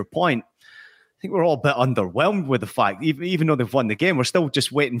think to your point, think we're all a bit underwhelmed with the fact, even though they've won the game, we're still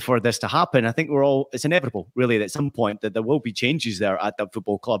just waiting for this to happen. I think it's inevitable, really, that at some point that there will be changes there at that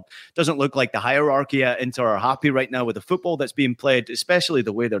football club. Doesn't look like the hierarchy at Inter are happy right now with the football that's being played, especially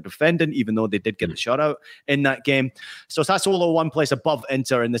the way they're defending, even though they did get the shutout in that game. So Sassuolo one place above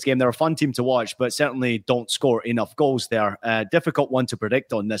Inter in this game. They're a fun team to watch, but certainly don't score enough goals there. Difficult one to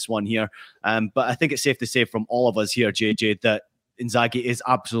predict on this one here. But I think it's safe to say from all of us here, JJ, that Inzaghi is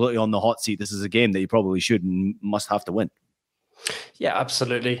absolutely on the hot seat. This is a game that you probably should and must have to win. Yeah,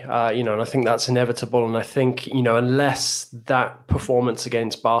 absolutely. And I think that's inevitable. And I think, unless that performance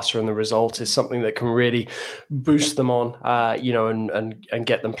against Barca and the result is something that can really boost them on, and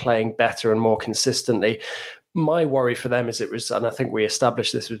get them playing better and more consistently. My worry for them is and I think we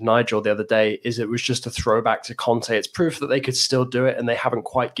established this with Nigel the other day, is it was just a throwback to Conte. It's proof that they could still do it and they haven't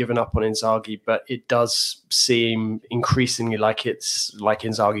quite given up on Inzaghi, but it does seem increasingly like it's like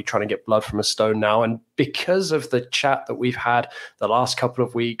Inzaghi trying to get blood from a stone now. And because of the chat that we've had the last couple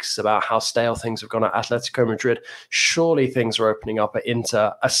of weeks about how stale things have gone at Atletico Madrid, surely things are opening up at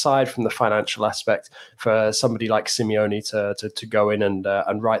Inter, aside from the financial aspect, for somebody like Simeone to go in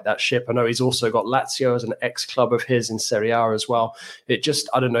and right that ship. I know he's also got Lazio as an ex-club of his in Serie A as well. It just,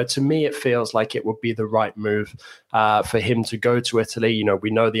 I don't know, to me it feels like it would be the right move for him to go to Italy. We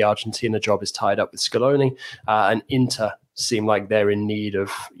know the Argentina job is tied up with Scaloni, and Inter seem like they're in need of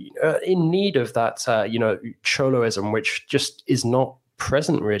that Choloism, which just is not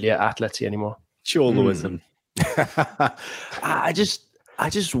present really at Atleti anymore. Choloism. I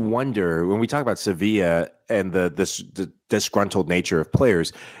just wonder, when we talk about Sevilla and the disgruntled nature of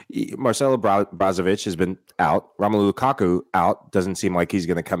players, Marcelo Brozovic has been out. Romelu Lukaku out. Doesn't seem like he's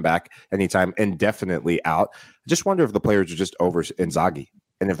going to come back anytime indefinitely out. I just wonder if the players are just over Inzaghi.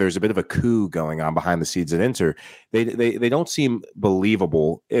 And if there's a bit of a coup going on behind the scenes at Inter, they don't seem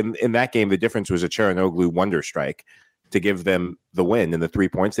believable. In that game, the difference was a Çalhanoğlu wonder strike to give them the win and the 3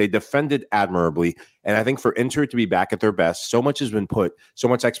 points. They defended admirably. And I think for Inter to be back at their best, so much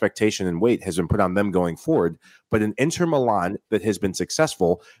expectation and weight has been put on them going forward. But in Inter Milan that has been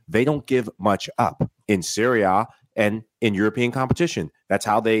successful, they don't give much up in Serie A and in European competition. That's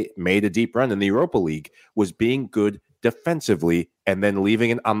how they made a deep run in the Europa League, was being good defensively and then leaving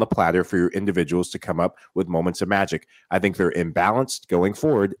it on the platter for your individuals to come up with moments of magic. I think they're imbalanced going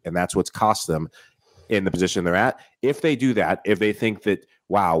forward, and that's what's cost them in the position they're at. If they do that, if they think that,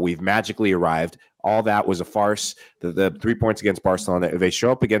 wow, we've magically arrived, all that was a farce, the 3 points against Barcelona, if they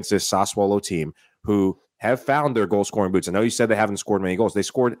show up against this Sassuolo team who have found their goal-scoring boots. I know you said they haven't scored many goals. They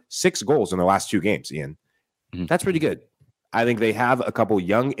scored 6 goals in the last 2 games, Ian. Mm-hmm. That's pretty good. I think they have a couple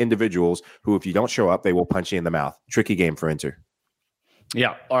young individuals who, if you don't show up, they will punch you in the mouth. Tricky game for Inter.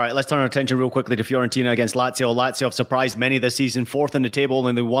 Yeah. All right. Let's turn our attention real quickly to Fiorentina against Lazio. Lazio have surprised many this season, 4th in the table,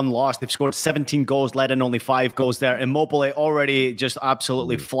 only 1 loss. They've scored 17 goals, led in only 5 goals there. Immobile already just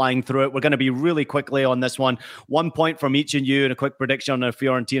absolutely flying through it. We're going to be really quickly on this one. 1 point from each of you and a quick prediction on the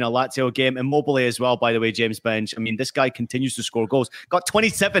Fiorentina Lazio game. Immobile as well, by the way, James Bench. I mean, this guy continues to score goals. Got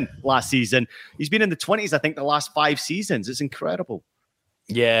 27 last season. He's been in the 20s, I think, the last 5 seasons. It's incredible.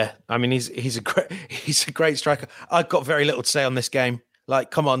 Yeah. I mean, he's a great striker. I've got very little to say on this game.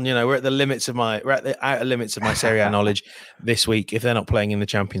 Like, come on, we're at the outer limits of my Serie A knowledge this week if they're not playing in the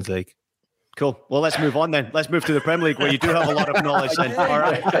Champions League. Cool. Well, let's move on then. Let's move to the Premier League, where you do have a lot of knowledge. Then. All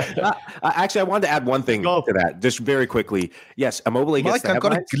right. Actually, I wanted to add one thing to that, just very quickly. Yes, Immobile gets Mike, I've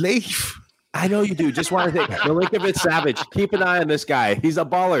got to leave. I know you do. Just want to say, Milinkovic Savic, keep an eye on this guy. He's a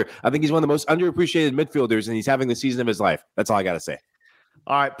baller. I think he's one of the most underappreciated midfielders, and he's having the season of his life. That's all I got to say.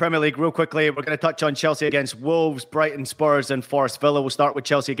 All right, Premier League, real quickly. We're going to touch on Chelsea against Wolves, Brighton, Spurs, and Forest Villa. We'll start with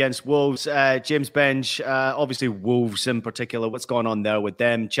Chelsea against Wolves. James Bench, obviously Wolves in particular. What's going on there with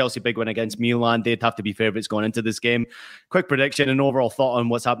them? Chelsea, big win against Milan. They'd have to be favourites going into this game. Quick prediction and overall thought on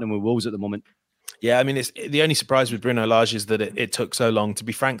what's happening with Wolves at the moment. Yeah, I mean, it's the only surprise with Bruno Lage is that it took so long. To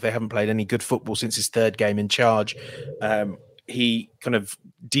be frank, they haven't played any good football since his 3rd game in charge. He kind of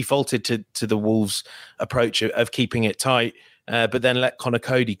defaulted to the Wolves' approach of keeping it tight. But then let Connor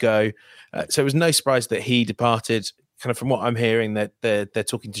Cody go. So it was no surprise that he departed. Kind of from what I'm hearing, that they're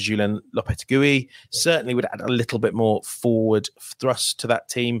talking to Julian Lopetegui. Certainly would add a little bit more forward thrust to that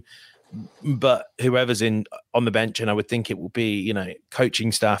team. But whoever's on the bench, and I would think it will be,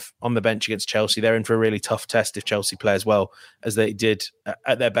 coaching staff on the bench against Chelsea, they're in for a really tough test if Chelsea play as well as they did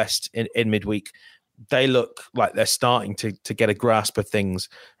at their best in midweek. They look like they're starting to get a grasp of things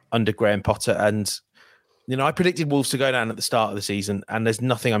under Graham Potter. And I predicted Wolves to go down at the start of the season, and there's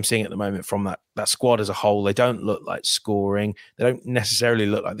nothing I'm seeing at the moment from that squad as a whole. They don't look like scoring. They don't necessarily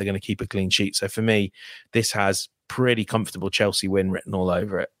look like they're going to keep a clean sheet. So for me, this has pretty comfortable Chelsea win written all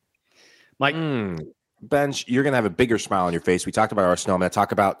over it. Mike? Benj, you're going to have a bigger smile on your face. We talked about Arsenal. I'm going to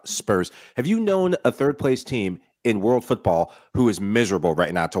talk about Spurs. Have you known a third-place team in world football who is miserable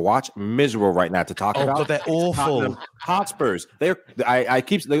right now to watch, miserable right now to talk about? God, they're awful. Hotspurs. I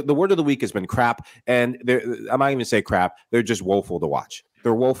keep the word of the week has been crap, and I'm not even gonna say crap. They're just woeful to watch.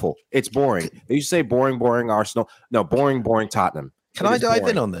 They're woeful. It's boring. They used to say boring Arsenal. No, boring Tottenham. Can I dive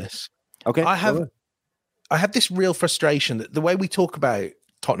in on this? Okay. I have this real frustration that the way we talk about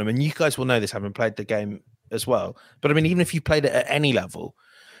Tottenham, and you guys will know this having played the game as well. But I mean, even if you played it at any level,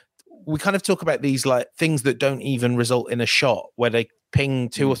 we kind of talk about these like things that don't even result in a shot, where they ping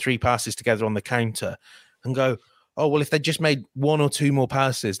 2 or 3 passes together on the counter and go, oh, well, if they just made 1 or 2 more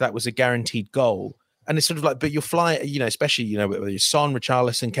passes, that was a guaranteed goal. And it's sort of like, but you're flying, especially, whether you're Son,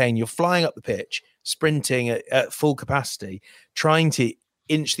 Richarlison, Kane, you're flying up the pitch, sprinting at full capacity, trying to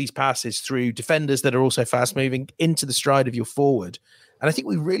inch these passes through defenders that are also fast moving into the stride of your forward. And I think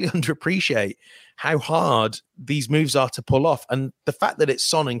we really underappreciate how hard these moves are to pull off. And the fact that it's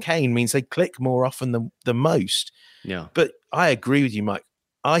Son and Kane means they click more often than most. Yeah. But I agree with you, Mike.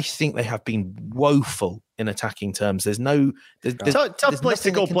 I think they have been woeful in attacking terms. There's tough place to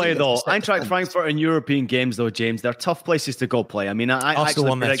go play, though. Eintracht Frankfurt in European games, though, James, they're tough places to go play. I mean, Arsenal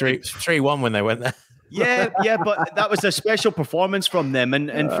won there 3-1 when they went there. Yeah, but that was a special performance from them,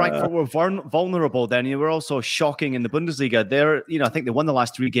 and Frankfurt were vulnerable then. They were also shocking in the Bundesliga. I think they won the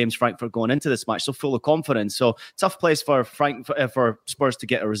last 3 games, Frankfurt, going into this match, so full of confidence. So tough place for for Spurs to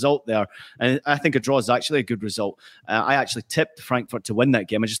get a result there, and I think a draw is actually a good result. I actually tipped Frankfurt to win that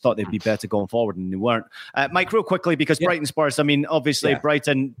game. I just thought they'd be better going forward, and they weren't. Mike, real quickly, because Brighton Spurs. I mean, obviously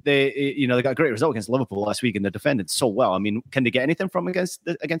Brighton, they got a great result against Liverpool last week, and they defended so well. I mean, can they get anything from against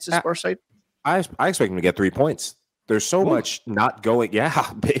the Spurs side? I expect them to get 3 points. There's so much not going.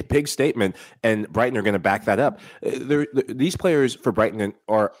 Yeah, big statement. And Brighton are going to back that up. These players for Brighton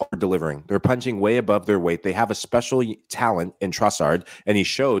are delivering. They're punching way above their weight. They have a special talent in Trossard, and he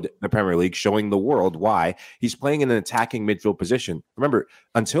showed the Premier League, showing the world why he's playing in an attacking midfield position. Remember,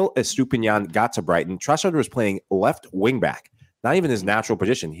 until Estupiñán got to Brighton, Trossard was playing left wing back. Not even his natural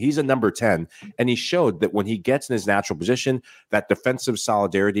position. He's a number 10. And he showed that when he gets in his natural position, that defensive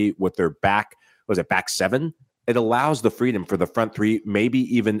solidarity with their back 7? It allows the freedom for the front 3, maybe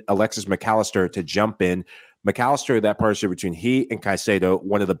even Alexis McAllister to jump in. McAllister, that partnership between he and Caicedo,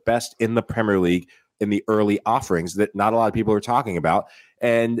 one of the best in the Premier League in the early offerings that not a lot of people are talking about.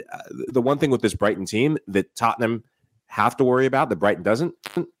 And the one thing with this Brighton team that Tottenham have to worry about, that Brighton doesn't,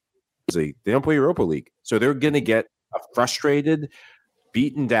 they don't play Europa League. So they're going to get a frustrated,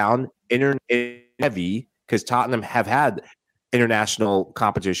 beaten down, heavy, because Tottenham have had international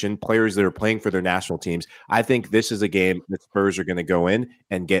competition, players that are playing for their national teams. I think this is a game that Spurs are going to go in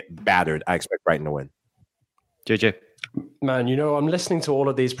and get battered. I expect Brighton to win. JJ. Man, I'm listening to all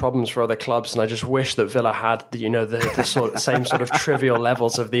of these problems for other clubs, and I just wish that Villa had, the same sort of trivial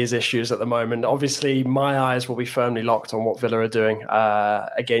levels of these issues at the moment. Obviously, my eyes will be firmly locked on what Villa are doing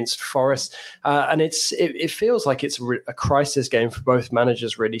against Forest, and it feels like it's a crisis game for both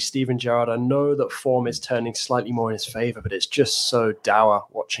managers, really. Steven Gerrard, I know that form is turning slightly more in his favour, but it's just so dour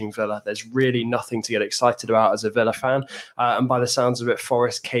watching Villa. There's really nothing to get excited about as a Villa fan, and by the sounds of it,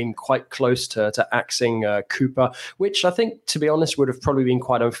 Forest came quite close to axing Cooper, which I think, to be honest, would have probably been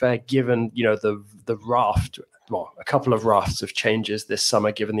quite unfair given, the raft, a couple of rafts of changes this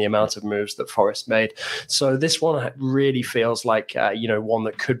summer, given the amount of moves that Forest made. So this one really feels like, one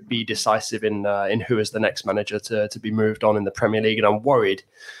that could be decisive in who is the next manager to be moved on in the Premier League. And I'm worried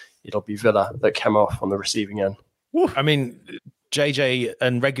it'll be Villa that came off on the receiving end. I mean, JJ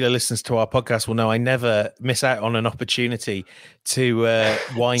and regular listeners to our podcast will know I never miss out on an opportunity to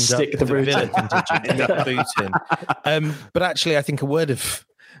wind Stick up the Villa contingent. But actually, I think a word of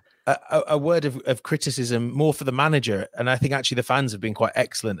criticism more for the manager, and I think actually the fans have been quite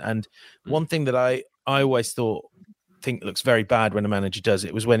excellent. And one thing that I always think looks very bad when a manager does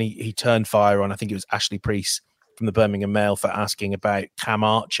it was when he turned fire on, I think it was Ashley Preece from the Birmingham Mail, for asking about Cam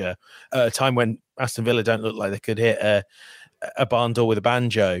Archer at a time when Aston Villa don't look like they could hit a barn door with a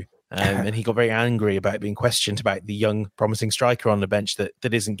banjo, and he got very angry about being questioned about the young promising striker on the bench that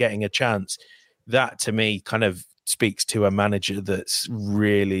isn't getting a chance. That to me kind of speaks to a manager that's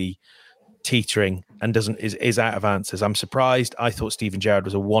really teetering and is out of answers. I'm surprised. I thought Steven Gerrard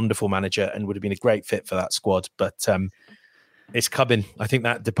was a wonderful manager and would have been a great fit for that squad, but it's coming. I think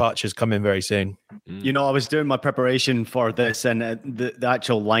that departure's coming very soon. I was doing my preparation for this, and the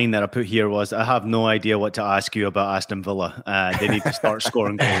actual line that I put here was, I have no idea what to ask you about Aston Villa. They need to start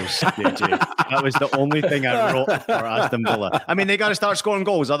scoring goals, JJ. That was the only thing I wrote for Aston Villa. I mean, they got to start scoring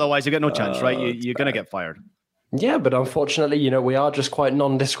goals, otherwise you get no chance, right? You're going to get fired. Yeah, but unfortunately, we are just quite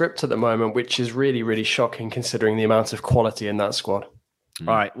nondescript at the moment, which is really, really shocking considering the amount of quality in that squad.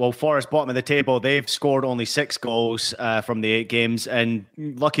 All right. Well, Forest, bottom of the table, they've scored only 6 goals from the 8 games. And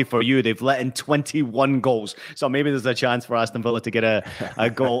lucky for you, they've let in 21 goals. So maybe there's a chance for Aston Villa to get a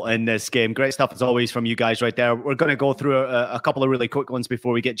goal in this game. Great stuff, as always, from you guys right there. We're going to go through a couple of really quick ones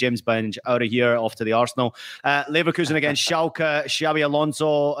before we get James Benge out of here, off to the Arsenal. Leverkusen against Schalke. Xabi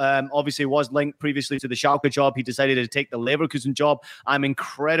Alonso obviously was linked previously to the Schalke job. He decided to take the Leverkusen job. I'm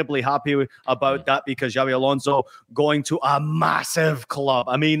incredibly happy about that because Xabi Alonso going to a massive club.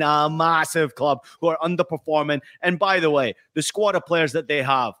 A massive club who are underperforming. And by the way, the squad of players that they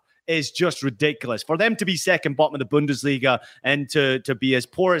have is just ridiculous. For them to be second bottom of the Bundesliga and to be as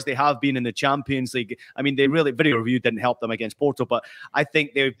poor as they have been in the Champions League, video review didn't help them against Porto, but I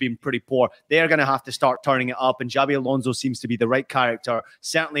think they've been pretty poor. They're going to have to start turning it up, and Xabi Alonso seems to be the right character.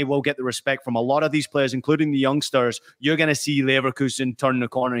 Certainly will get the respect from a lot of these players, including the youngsters. You're going to see Leverkusen turn the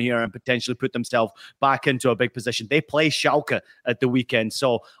corner here and potentially put themselves back into a big position. They play Schalke at the weekend,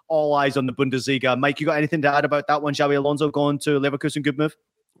 so all eyes on the Bundesliga. Mike, you got anything to add about that one? Xabi Alonso going to Leverkusen, good move?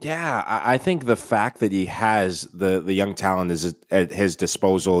 Yeah, I think the fact that he has the young talent is at his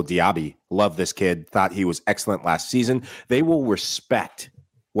disposal. Diaby, love this kid, thought he was excellent last season. They will respect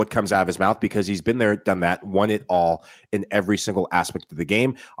what comes out of his mouth because he's been there, done that, won it all in every single aspect of the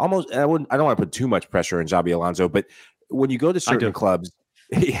game. Almost, I don't want to put too much pressure on Xabi Alonso, but when you go to certain clubs,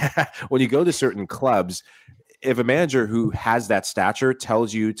 when you go to certain clubs, if a manager who has that stature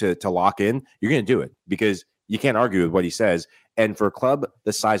tells you to lock in, you're going to do it because you can't argue with what he says. And for a club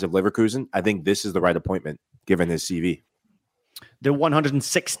the size of Leverkusen, I think this is the right appointment, given his CV. The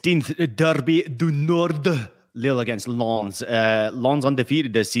 116th Derby du Nord, Lille against Lens. Lens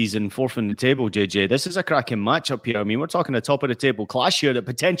undefeated this season, 4th in the table, JJ. This is a cracking matchup here. I mean, we're talking a top of the table clash here that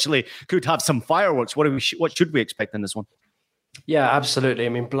potentially could have some fireworks. What should we expect in this one? Yeah, absolutely. I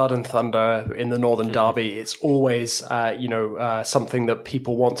mean, blood and thunder in the Northern Derby. It's always, something that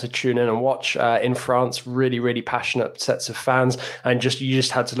people want to tune in and watch. In France, really, really passionate sets of fans. And you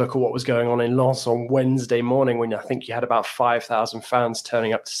just had to look at what was going on in Lens on Wednesday morning when I think you had about 5,000 fans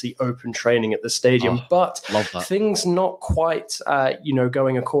turning up to see open training at the stadium. But things not quite,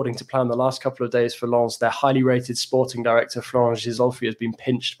 going according to plan the last couple of days for Lens. Their highly rated sporting director, Florent Gisolfi, has been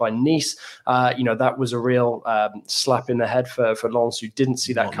pinched by Nice. That was a real slap in the head for Lens, who didn't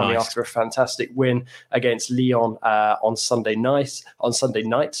see that coming after a fantastic win against Lyon on Sunday night.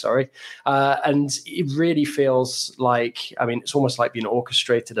 And it really feels like, it's almost like being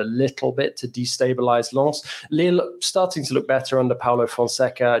orchestrated a little bit to destabilize Lens. Lille starting to look better under Paulo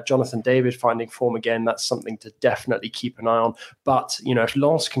Fonseca. Jonathan David finding form again. That's something to definitely keep an eye on. But, if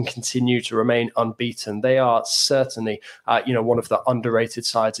Lens can continue to remain unbeaten, they are certainly, one of the underrated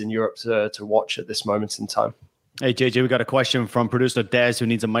sides in Europe to watch at this moment in time. Hey, JJ, we got a question from producer Des, who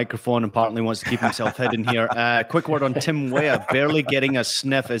needs a microphone and apparently wants to keep himself hidden here. Quick word on Tim Weah, barely getting a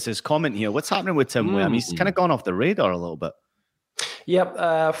sniff is his comment here. What's happening with Tim Weah? I mean, he's kind of gone off the radar a little bit.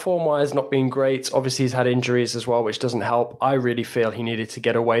 Yep, form-wise not been great. Obviously, he's had injuries as well, which doesn't help. I really feel he needed to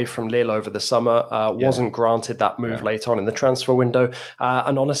get away from Lille over the summer. Wasn't granted that move late on in the transfer window.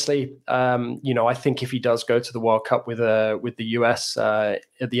 And honestly, I think if he does go to the World Cup with the US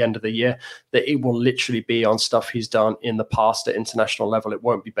at the end of the year, that it will literally be on stuff he's done in the past at international level. It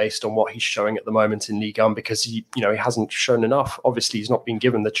won't be based on what he's showing at the moment in Ligue 1 because he hasn't shown enough. Obviously, he's not been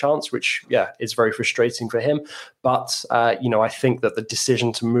given the chance, which is very frustrating for him. But I think that the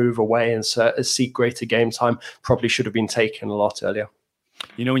decision to move away and seek greater game time probably should have been taken a lot earlier.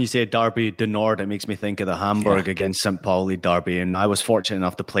 When you say Derby du Nord, it makes me think of the Hamburg against St. Pauli derby. And I was fortunate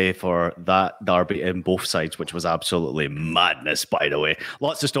enough to play for that derby in both sides, which was absolutely madness, by the way.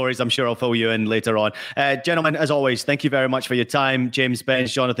 Lots of stories I'm sure I'll fill you in later on. Gentlemen, as always, thank you very much for your time. James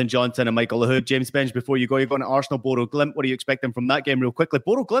Benge, Jonathan Johnson and Michael Lahoud. James Benge, before you go, you're going to Arsenal, Bodo Glimt. What are you expecting from that game real quickly?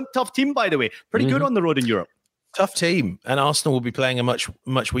 Bodo Glimt, tough team, by the way. Pretty good on the road in Europe. Tough team, and Arsenal will be playing a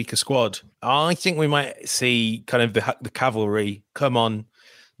much weaker squad. I think we might see kind of the cavalry come on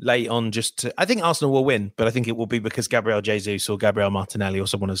late on. I think Arsenal will win, but I think it will be because Gabriel Jesus or Gabriel Martinelli or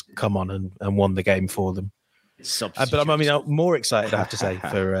someone has come on and won the game for them. But I'm more excited, I have to say,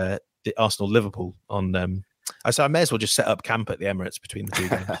 for the Arsenal-Liverpool on. So I may as well just set up camp at the Emirates between the two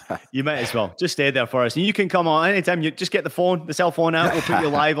games. You might as well. Just stay there for us. And you can come on anytime. You just get the cell phone out. We'll put you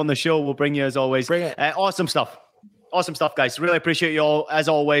live on the show. We'll bring you as always. Bring it. Awesome stuff. Awesome stuff, guys. Really appreciate you all, as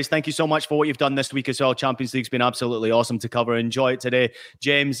always. Thank you so much for what you've done this week as well. Champions League's been absolutely awesome to cover. Enjoy it today,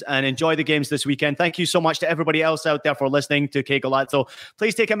 James, and enjoy the games this weekend. Thank you so much to everybody else out there for listening to Que Golazo.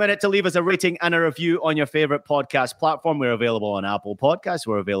 Please take a minute to leave us a rating and a review on your favorite podcast platform. We're available on Apple Podcasts.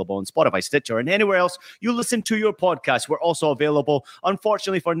 We're available on Spotify, Stitcher, and anywhere else you listen to your podcast. We're also available,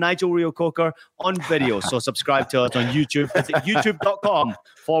 unfortunately for Nigel Reo-Coker, on video. So subscribe to us on YouTube. Visit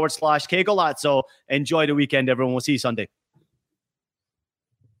youtube.com/Que Golazo. Enjoy the weekend, everyone. We'll see you Sunday.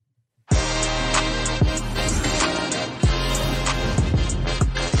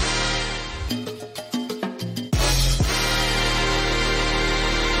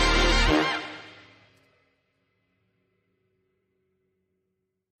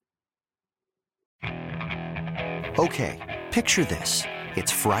 Okay, picture this.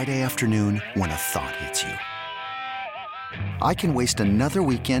 It's Friday afternoon when a thought hits you. I can waste another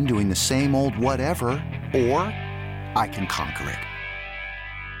weekend doing the same old whatever, or I can conquer it.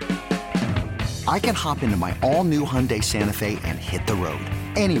 I can hop into my all-new Hyundai Santa Fe and hit the road.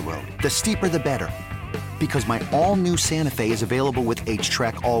 Any road. The steeper, the better. Because my all-new Santa Fe is available with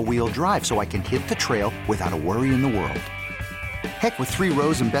H-Track all-wheel drive, so I can hit the trail without a worry in the world. Heck, with 3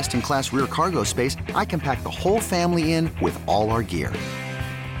 rows and best-in-class rear cargo space, I can pack the whole family in with all our gear.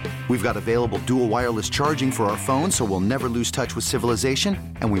 We've got available dual wireless charging for our phones, so we'll never lose touch with civilization,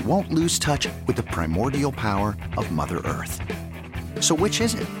 and we won't lose touch with the primordial power of Mother Earth. So which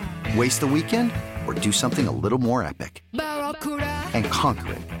is it? Waste the weekend or do something a little more epic? And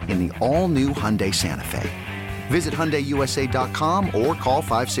conquer it in the all-new Hyundai Santa Fe. Visit HyundaiUSA.com or call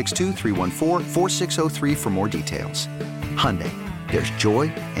 562-314-4603 for more details. Hyundai, there's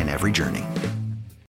joy in every journey.